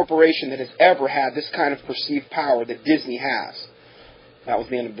corporation that has ever had this kind of perceived power that Disney has." That was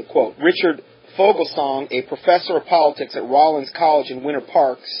the end of the quote. Richard Fogelsong, a professor of politics at Rollins College in Winter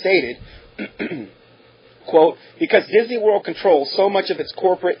Park, stated, quote, "Because Disney World controls so much of its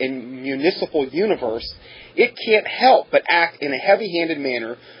corporate and municipal universe, it can't help but act in a heavy-handed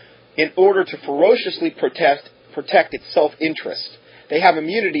manner in order to ferociously protect its self-interest. They have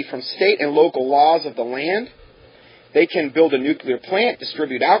immunity from state and local laws of the land. They can build a nuclear plant,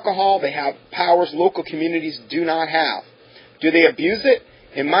 distribute alcohol. They have powers local communities do not have. Do they abuse it?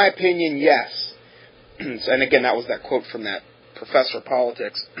 In my opinion, yes." And again, that was that quote from that professor of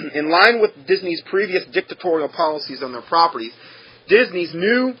politics. In line with Disney's previous dictatorial policies on their properties, Disney's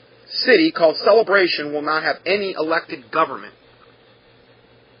new city called Celebration will not have any elected government.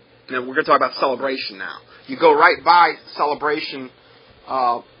 Now, we're going to talk about Celebration now. You go right by Celebration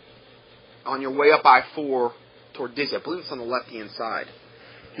on your way up I-4 toward Disney. I believe it's on the left-hand side.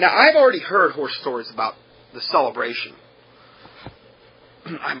 Now, I've already heard horror stories about the Celebration.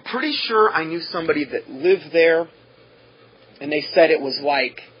 I'm pretty sure I knew somebody that lived there, and they said it was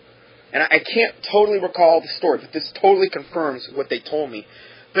like, and I can't totally recall the story, but this totally confirms what they told me,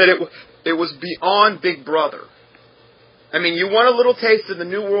 that it was beyond Big Brother. I mean, you want a little taste of the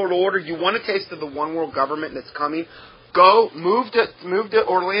New World Order, you want a taste of the one world government that's coming, move to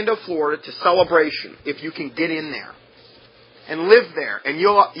Orlando, Florida to Celebration, if you can get in there, and live there, and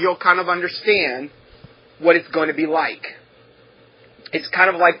you'll kind of understand what it's going to be like. It's kind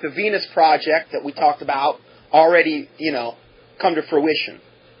of like the Venus Project that we talked about already, come to fruition.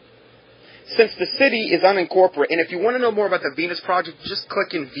 Since the city is unincorporated, and if you want to know more about the Venus Project, just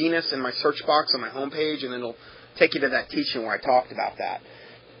click in Venus in my search box on my homepage, and it'll take you to that teaching where I talked about that.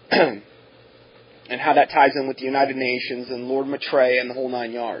 And how that ties in with the United Nations and Lord Maitreya and the whole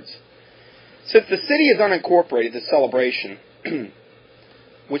nine yards. Since the city is unincorporated, the Celebration,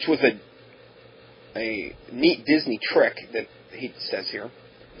 which was a neat Disney trick that he says here.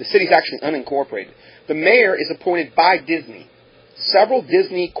 The city's actually unincorporated. The mayor is appointed by Disney. Several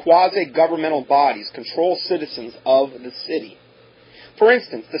Disney quasi-governmental bodies control citizens of the city. For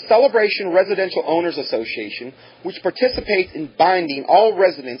instance, the Celebration Residential Owners Association, which participates in binding all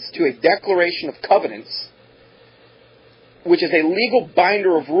residents to a Declaration of Covenants, which is a legal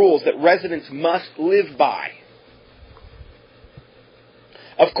binder of rules that residents must live by.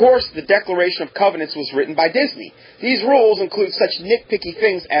 Of course, the Declaration of Covenants was written by Disney. These rules include such nitpicky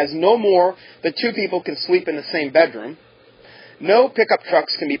things as no more than two people can sleep in the same bedroom, no pickup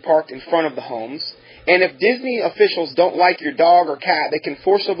trucks can be parked in front of the homes, and if Disney officials don't like your dog or cat, they can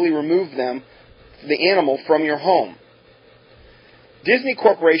forcibly remove the animal from your home. Disney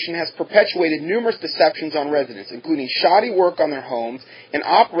Corporation has perpetuated numerous deceptions on residents, including shoddy work on their homes and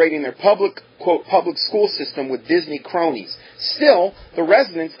operating their public school system with Disney cronies. Still, the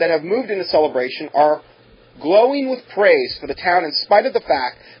residents that have moved into Celebration are glowing with praise for the town in spite of the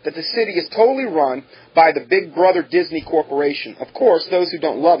fact that the city is totally run by the Big Brother Disney Corporation. Of course, those who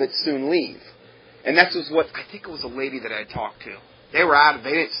don't love it soon leave. And that was what, I think it was a lady that I talked to. They were out of it.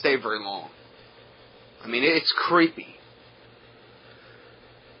 They didn't stay very long. I mean, it's creepy.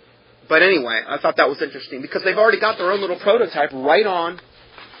 But anyway, I thought that was interesting because they've already got their own little prototype right on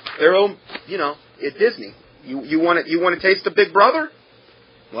their own, at Disney. You want to taste of Big Brother?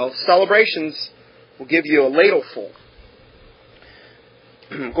 Well, Celebrations will give you a ladleful.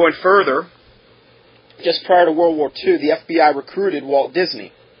 Going further, just prior to World War II, the FBI recruited Walt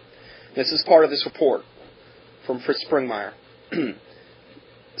Disney. This is part of this report from Fritz Springmeier.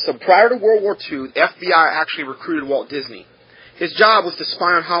 So prior to World War II, the FBI actually recruited Walt Disney. His job was to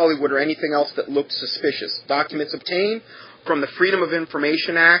spy on Hollywood or anything else that looked suspicious. Documents obtained from the Freedom of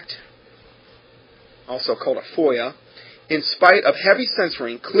Information Act, also called a FOIA, in spite of heavy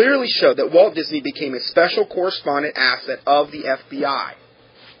censoring, clearly showed that Walt Disney became a special correspondent asset of the FBI.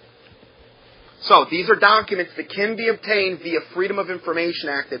 So, these are documents that can be obtained via Freedom of Information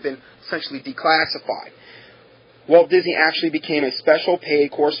Act that have been essentially declassified. Walt Disney actually became a special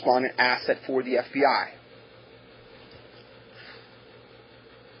paid correspondent asset for the FBI.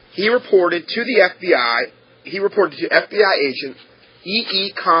 He reported to FBI agent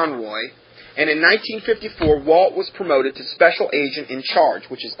E.E. Conroy, and in 1954, Walt was promoted to Special Agent in Charge,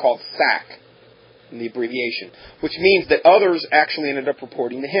 which is called SAC, in the abbreviation, which means that others actually ended up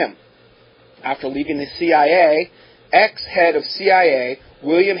reporting to him. After leaving the CIA, ex-head of CIA,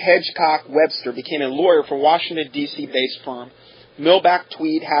 William Hedgecock Webster, became a lawyer for Washington, D.C.-based firm Milback,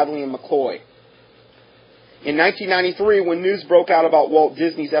 Tweed, Hadley, and McCloy. In 1993, when news broke out about Walt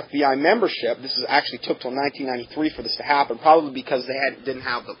Disney's FBI membership, this actually took till 1993 for this to happen, probably because they didn't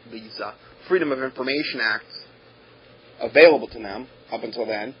have these Freedom of Information Acts available to them up until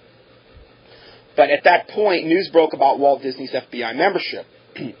then. But at that point, news broke about Walt Disney's FBI membership.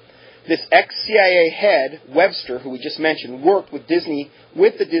 This ex-CIA head, Webster, who we just mentioned, worked with the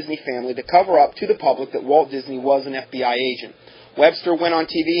Disney family to cover up to the public that Walt Disney was an FBI agent. Webster went on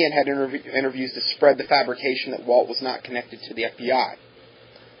TV and had interviews to spread the fabrication that Walt was not connected to the FBI.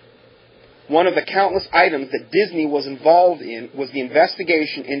 One of the countless items that Disney was involved in was the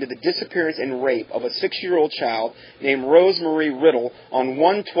investigation into the disappearance and rape of a 6-year-old child named Rosemarie Riddle on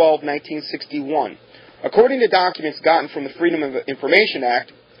 1/12/1961. According to documents gotten from the Freedom of Information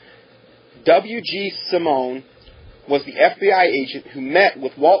Act, W.G. Simone was the FBI agent who met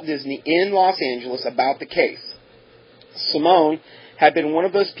with Walt Disney in Los Angeles about the case. Simone had been one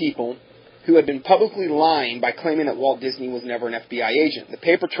of those people who had been publicly lying by claiming that Walt Disney was never an FBI agent. The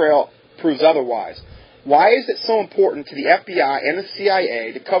paper trail proves otherwise. Why is it so important to the FBI and the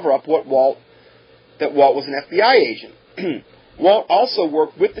CIA to cover up that Walt was an FBI agent? Walt also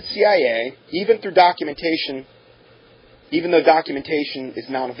worked with the CIA, even though documentation is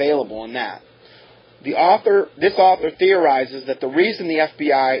not available on that. This author theorizes that the reason the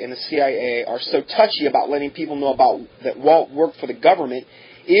FBI and the CIA are so touchy about letting people know about that Walt worked for the government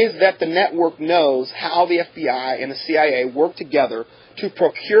is that the network knows how the FBI and the CIA work together to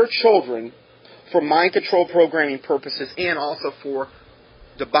procure children for mind control programming purposes and also for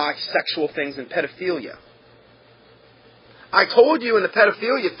debauched sexual things and pedophilia. I told you in the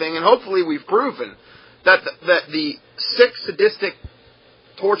pedophilia thing, and hopefully we've proven, that the sick, sadistic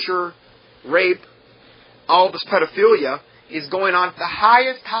torture, rape, all this pedophilia is going on at the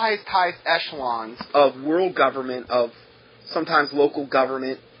highest echelons of world government, of sometimes local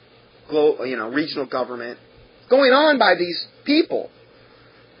government, regional government. It's going on by these people.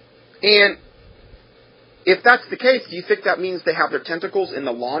 And if that's the case, do you think that means they have their tentacles in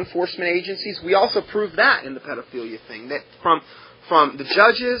the law enforcement agencies? We also proved that in the pedophilia thing, that from the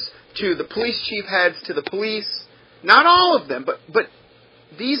judges to the police chief heads to the police, not all of them, but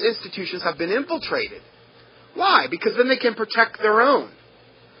these institutions have been infiltrated. Why? Because then they can protect their own.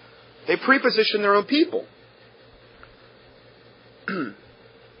 They preposition their own people. And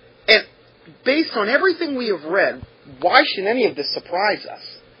based on everything we have read, why should any of this surprise us?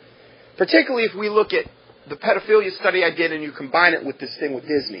 Particularly if we look at the pedophilia study I did and you combine it with this thing with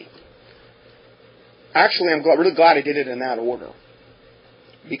Disney. Actually, I'm really glad I did it in that order,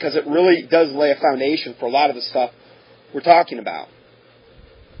 because it really does lay a foundation for a lot of the stuff we're talking about.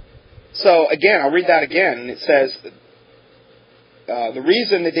 So, again, I'll read that again, and it says, the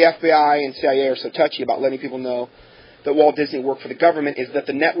reason that the FBI and CIA are so touchy about letting people know that Walt Disney worked for the government is that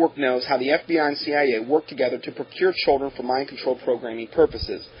the network knows how the FBI and CIA work together to procure children for mind control programming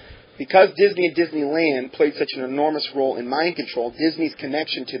purposes. Because Disney and Disneyland played such an enormous role in mind control, Disney's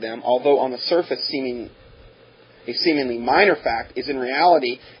connection to them, although on the surface a seemingly minor fact, is in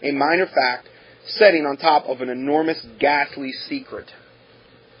reality a minor fact setting on top of an enormous, ghastly secret.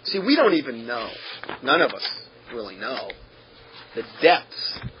 See, we don't even know, none of us really know, the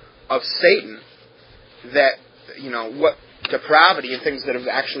depths of Satan that, what depravity and things that have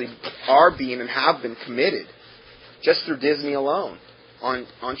actually are being and have been committed just through Disney alone on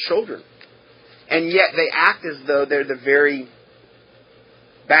children. And yet they act as though they're the very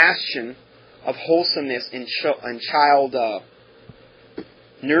bastion of wholesomeness and child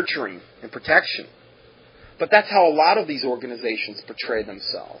nurturing and protection. But that's how a lot of these organizations portray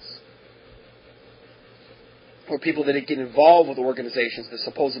themselves. or people that get involved with organizations that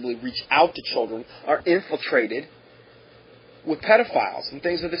supposedly reach out to children are infiltrated with pedophiles and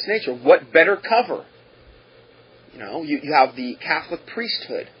things of this nature. What better cover? You have the Catholic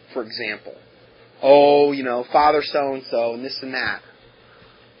priesthood, for example. Oh, Father so-and-so and this and that.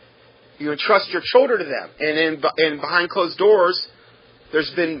 You entrust your children to them. And behind closed doors,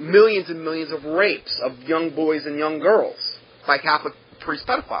 there's been millions and millions of rapes of young boys and young girls by Catholic priest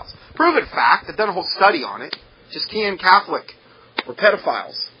pedophiles. Proven fact. I've done a whole study on it. Just key in Catholic or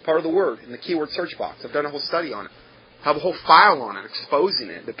pedophiles, part of the word, in the keyword search box. I've done a whole study on it. I have a whole file on it, exposing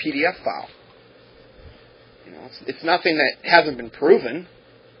it, the PDF file. It's nothing that hasn't been proven.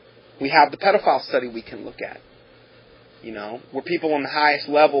 We have the pedophile study we can look at. Where people on the highest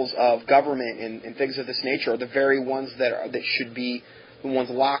levels of government and things of this nature are the very ones that should be the ones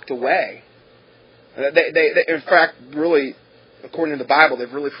locked away. They in fact, really, according to the Bible,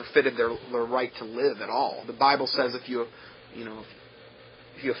 they've really forfeited their right to live at all. The Bible says if you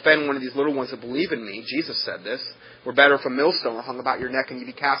offend one of these little ones that believe in me, Jesus said this, we're better if a millstone were hung about your neck and you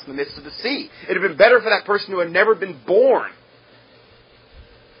be cast in the midst of the sea. It would have been better for that person who had never been born.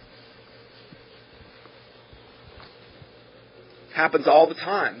 Happens all the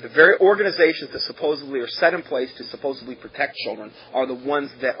time. The very organizations that supposedly are set in place to supposedly protect children are the ones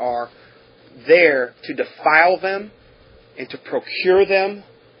that are there to defile them and to procure them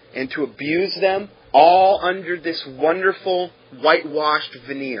and to abuse them, all under this wonderful whitewashed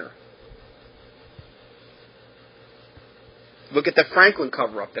veneer. Look at the Franklin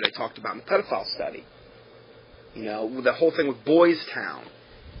cover-up that I talked about in the pedophile study. The whole thing with Boys Town.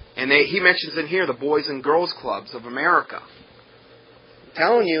 And he mentions in here the Boys and Girls Clubs of America. I'm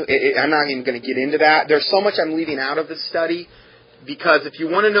telling you, I'm not even going to get into that. There's so much I'm leaving out of this study, because if you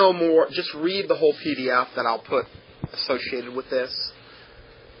want to know more, just read the whole PDF that I'll put associated with this.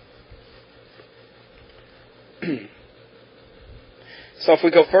 So if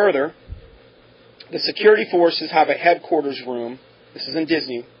we go further, the security forces have a headquarters room. This is in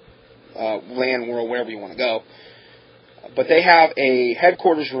Disney land, world, wherever you want to go. But they have a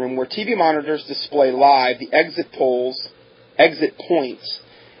headquarters room where TV monitors display live the exit points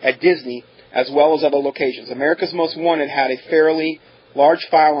at Disney, as well as other locations. America's Most Wanted had a fairly large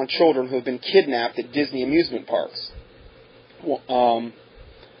file on children who have been kidnapped at Disney amusement parks.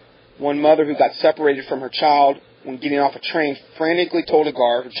 One mother who got separated from her child when getting off a train frantically told a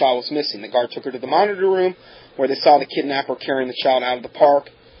guard her child was missing. The guard took her to the monitor room where they saw the kidnapper carrying the child out of the park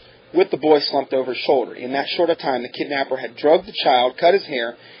with the boy slumped over his shoulder. In that short a time, the kidnapper had drugged the child, cut his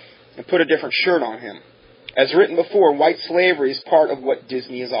hair, and put a different shirt on him. As written before, white slavery is part of what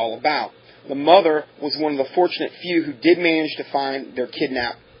Disney is all about. The mother was one of the fortunate few who did manage to find their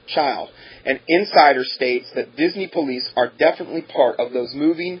kidnapped child. An insider states that Disney police are definitely part of those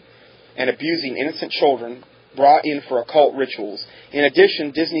moving and abusing innocent children brought in for occult rituals. In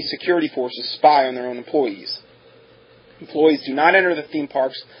addition, Disney security forces spy on their own employees. Employees do not enter the theme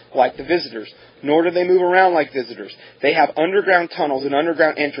parks like the visitors, nor do they move around like visitors. They have underground tunnels and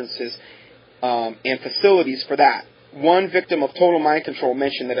underground entrances and facilities for that. One victim of total mind control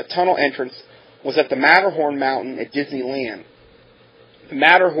mentioned that a tunnel entrance was at the Matterhorn Mountain at Disneyland. The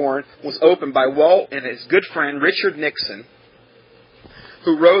Matterhorn was opened by Walt and his good friend Richard Nixon,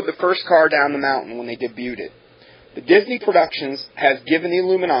 who rode the first car down the mountain when they debuted it. The Disney Productions has given the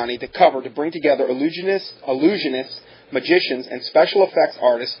Illuminati the cover to bring together illusionists, magicians, and special effects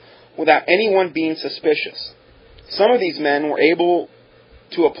artists without anyone being suspicious. Some of these men were able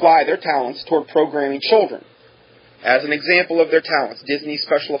to apply their talents toward programming children. As an example of their talents, Disney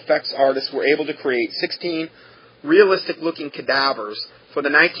special effects artists were able to create 16 realistic-looking cadavers for the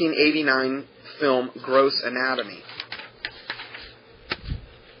 1989 film Gross Anatomy.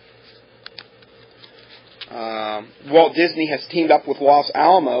 Walt Disney has teamed up with Los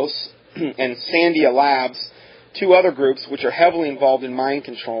Alamos and Sandia Labs, two other groups which are heavily involved in mind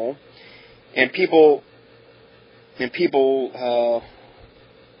control and people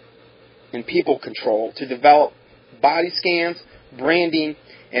control, to develop body scans, branding,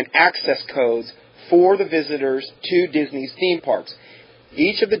 and access codes for the visitors to Disney's theme parks.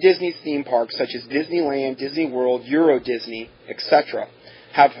 Each of the Disney's theme parks, such as Disneyland, Disney World, Euro Disney, etc.,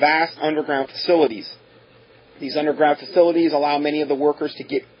 have vast underground facilities. These underground facilities allow many of the workers to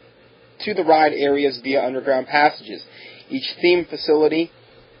get to the ride areas via underground passages. Each theme facility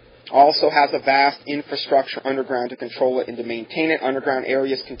also has a vast infrastructure underground to control it and to maintain it. Underground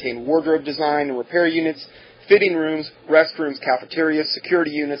areas contain wardrobe design and repair units, fitting rooms, restrooms, cafeterias, security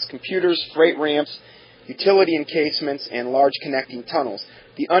units, computers, freight ramps, utility encasements, and large connecting tunnels.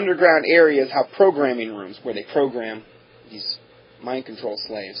 The underground areas have programming rooms where they program these mind control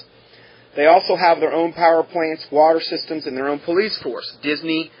slaves. They also have their own power plants, water systems, and their own police force.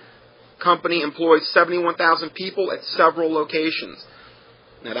 Disney Company employs 71,000 people at several locations.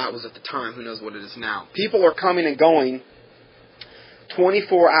 Now, that was at the time. Who knows what it is now? People are coming and going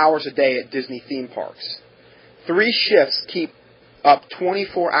 24 hours a day at Disney theme parks. 3 shifts keep up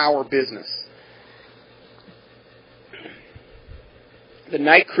 24-hour business. The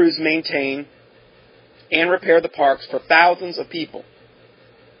night crews maintain and repair the parks for thousands of people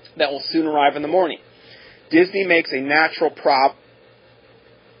that will soon arrive in the morning. Disney makes a natural prop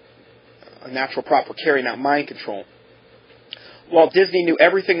for carrying out mind control. Walt Disney knew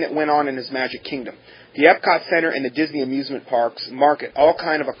everything that went on in his magic kingdom. The Epcot Center and the Disney amusement parks market all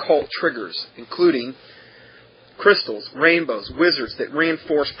kind of occult triggers, including crystals, rainbows, wizards that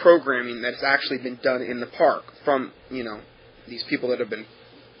reinforce programming that's actually been done in the park from, these people that have been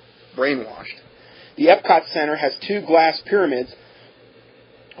brainwashed. The Epcot Center has 2 glass pyramids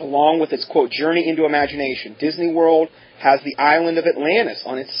along with its, quote, journey into imagination. Disney World has the island of Atlantis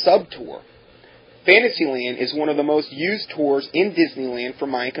on its sub-tour. Fantasyland is one of the most used tours in Disneyland for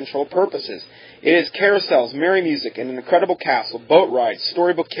mind control purposes. It has carousels, merry music, and an incredible castle, boat rides,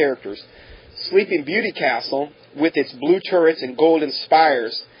 storybook characters. Sleeping Beauty Castle, with its blue turrets and golden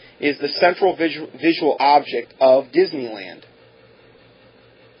spires, is the central visual object of Disneyland.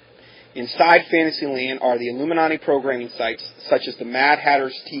 Inside Fantasyland are the Illuminati programming sites, such as the Mad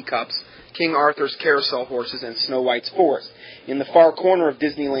Hatter's teacups, King Arthur's carousel horses, and Snow White's forest. In the far corner of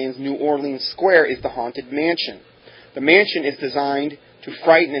Disneyland's New Orleans Square is the Haunted Mansion. The mansion is designed to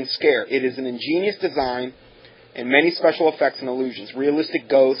frighten and scare. It is an ingenious design and many special effects and illusions. Realistic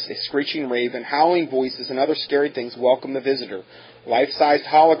ghosts, a screeching raven, howling voices, and other scary things welcome the visitor. Life-sized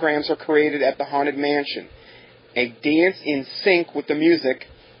holograms are created at the Haunted Mansion. A dance in sync with the music,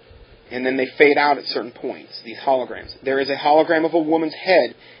 and then they fade out at certain points, these holograms. There is a hologram of a woman's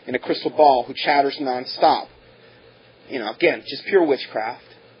head in a crystal ball who chatters non-stop. Again, just pure witchcraft.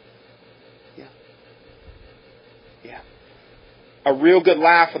 Yeah. A real good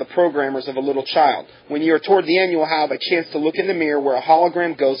laugh for the programmers of a little child. When you are toward the end, you will have a chance to look in the mirror where a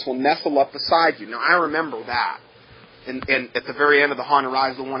hologram ghost will nestle up beside you. Now, I remember that. And at the very end of the Haunted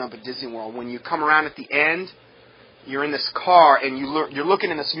Rides, the one up at Disney World, when you come around at the end, you're in this car, and you're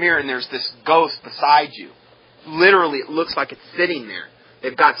looking in this mirror, and there's this ghost beside you. Literally, it looks like it's sitting there.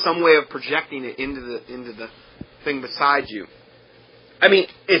 They've got some way of projecting it into the thing beside you. I mean,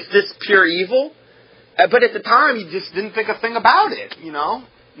 is this pure evil? But at the time, you just didn't think a thing about it,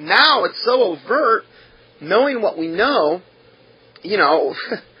 Now it's so overt, knowing what we know,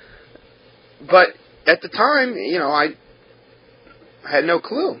 But at the time, I had no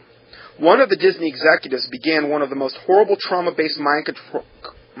clue. One of the Disney executives began one of the most horrible trauma-based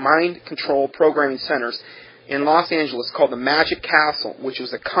mind control programming centers in Los Angeles called the Magic Castle, which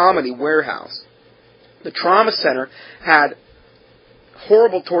was a comedy warehouse. The trauma center had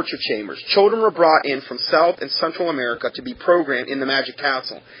horrible torture chambers. Children were brought in from South and Central America to be programmed in the Magic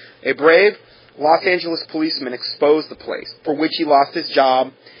Castle. A brave Los Angeles policeman exposed the place, for which he lost his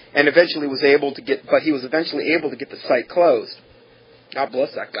job and eventually was able to get the site closed. God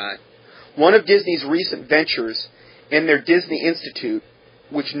bless that guy. One of Disney's recent ventures in their Disney Institute,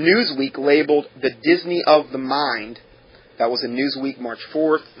 which Newsweek labeled the Disney of the Mind. That was in Newsweek, March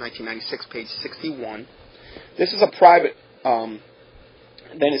 4th, 1996, page 61. This is a private, then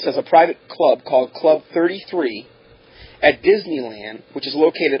it says a private club called Club 33 at Disneyland, which is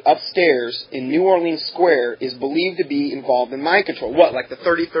located upstairs in New Orleans Square, is believed to be involved in mind control. What, like the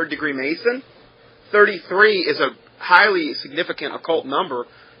 33rd degree Mason? 33 is a highly significant occult number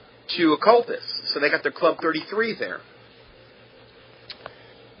to occultists. So they got their Club 33 there.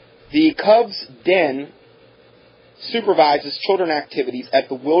 The Cubs Den supervises children activities at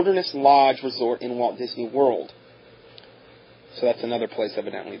the Wilderness Lodge Resort in Walt Disney World. So that's another place,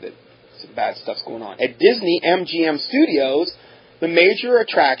 evidently, that some bad stuff's going on. At Disney MGM Studios, the major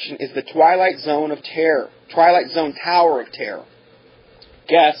attraction is the Twilight Zone Tower of Terror.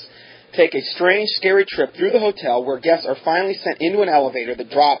 Guests take a strange, scary trip through the hotel where guests are finally sent into an elevator that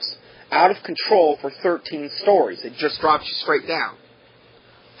drops out of control for 13 stories. It just drops you straight down.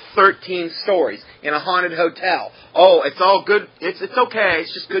 13 stories in a haunted hotel. Oh, it's all good. It's okay.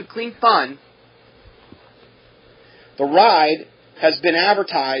 It's just good, clean fun. The ride has been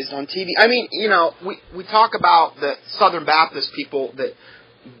advertised on TV. I mean, we talk about the Southern Baptist people that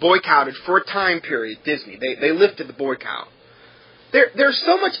boycotted for a time period Disney. They lifted the boycott. There's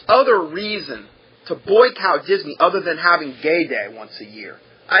so much other reason to boycott Disney other than having Gay Day once a year.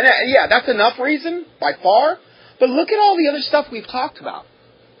 Yeah, that's enough reason, by far. But look at all the other stuff we've talked about.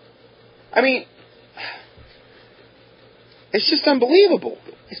 I mean, it's just unbelievable.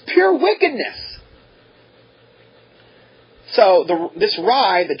 is pure wickedness. So this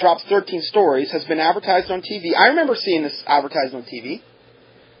ride that drops 13 stories has been advertised on TV. I remember seeing this advertised on TV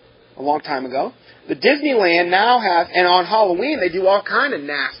a long time ago. The Disneyland now has, and on Halloween they do all kind of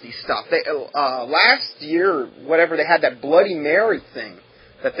nasty stuff. They last year or whatever, they had that Bloody Mary thing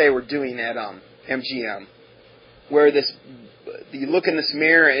that they were doing at MGM, where you look in this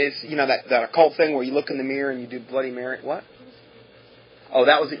mirror, is that occult thing where you look in the mirror and you do Bloody Mary. What? Oh,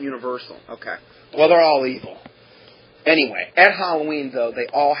 that was at Universal. Okay. Well, they're all evil. Anyway, at Halloween though, they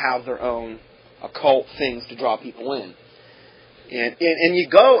all have their own occult things to draw people in. And you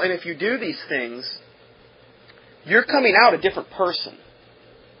go, and if you do these things, you're coming out a different person.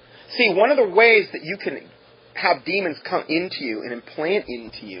 See, one of the ways that you can have demons come into you and implant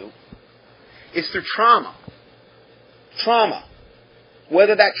into you is through trauma. Trauma.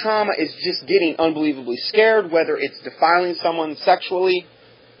 Whether that trauma is just getting unbelievably scared, whether it's defiling someone sexually,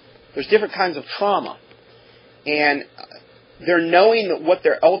 there's different kinds of trauma. And they're knowing that what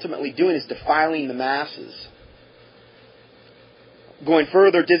they're ultimately doing is defiling the masses. Going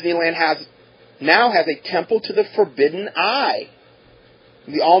further, Disneyland now has a temple to the forbidden eye.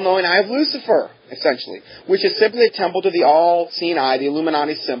 The all-knowing eye of Lucifer, essentially. Which is simply a temple to the all-seeing eye, the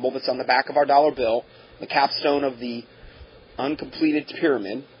Illuminati symbol that's on the back of our dollar bill, the capstone of the uncompleted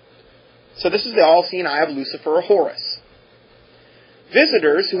pyramid. So this is the all-seeing eye of Lucifer or Horus.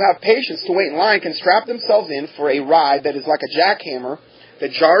 Visitors who have patience to wait in line can strap themselves in for a ride that is like a jackhammer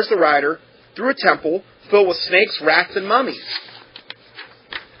that jars the rider through a temple filled with snakes, rats, and mummies.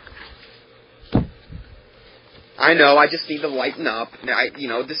 I know, I just need to lighten up.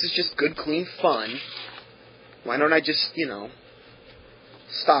 This is just good, clean fun. Why don't I just,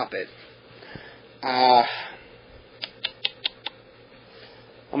 stop it? I'm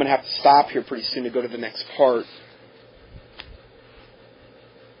going to have to stop here pretty soon to go to the next part.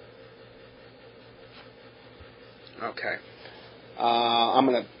 Okay. I'm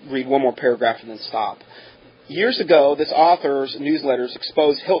going to read one more paragraph and then stop. Years ago, this author's newsletters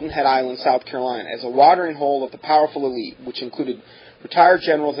exposed Hilton Head Island, South Carolina, as a watering hole of the powerful elite, which included retired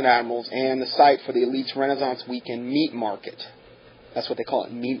generals and admirals, and the site for the elite's Renaissance weekend meat market. That's what they call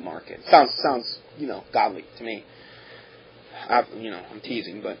it, meat market. Sounds godly to me. I'm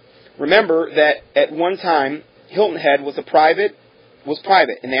teasing, but remember that at one time, Hilton Head was private,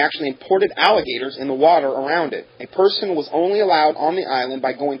 and they actually imported alligators in the water around it. A person was only allowed on the island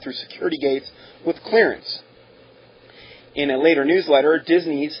by going through security gates with clearance. In a later newsletter,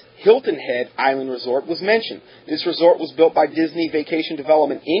 Disney's Hilton Head Island Resort was mentioned. This resort was built by Disney Vacation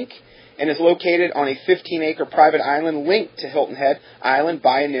Development, Inc., and is located on a 15-acre private island linked to Hilton Head Island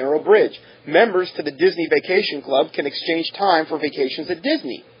by a narrow bridge. Members to the Disney Vacation Club can exchange time for vacations at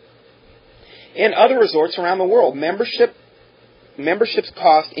Disney and other resorts around the world. Memberships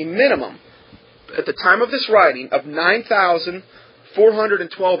cost a minimum, at the time of this writing, of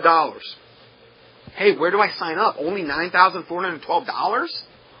 $9,412. Hey, where do I sign up? Only $9,412?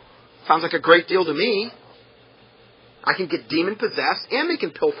 Sounds like a great deal to me. I can get demon-possessed, and they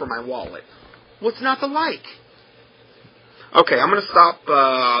can pilfer my wallet. What's not to like? Okay, I'm going to stop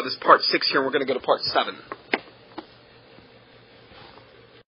this part 6 here, and we're going to go to part 7.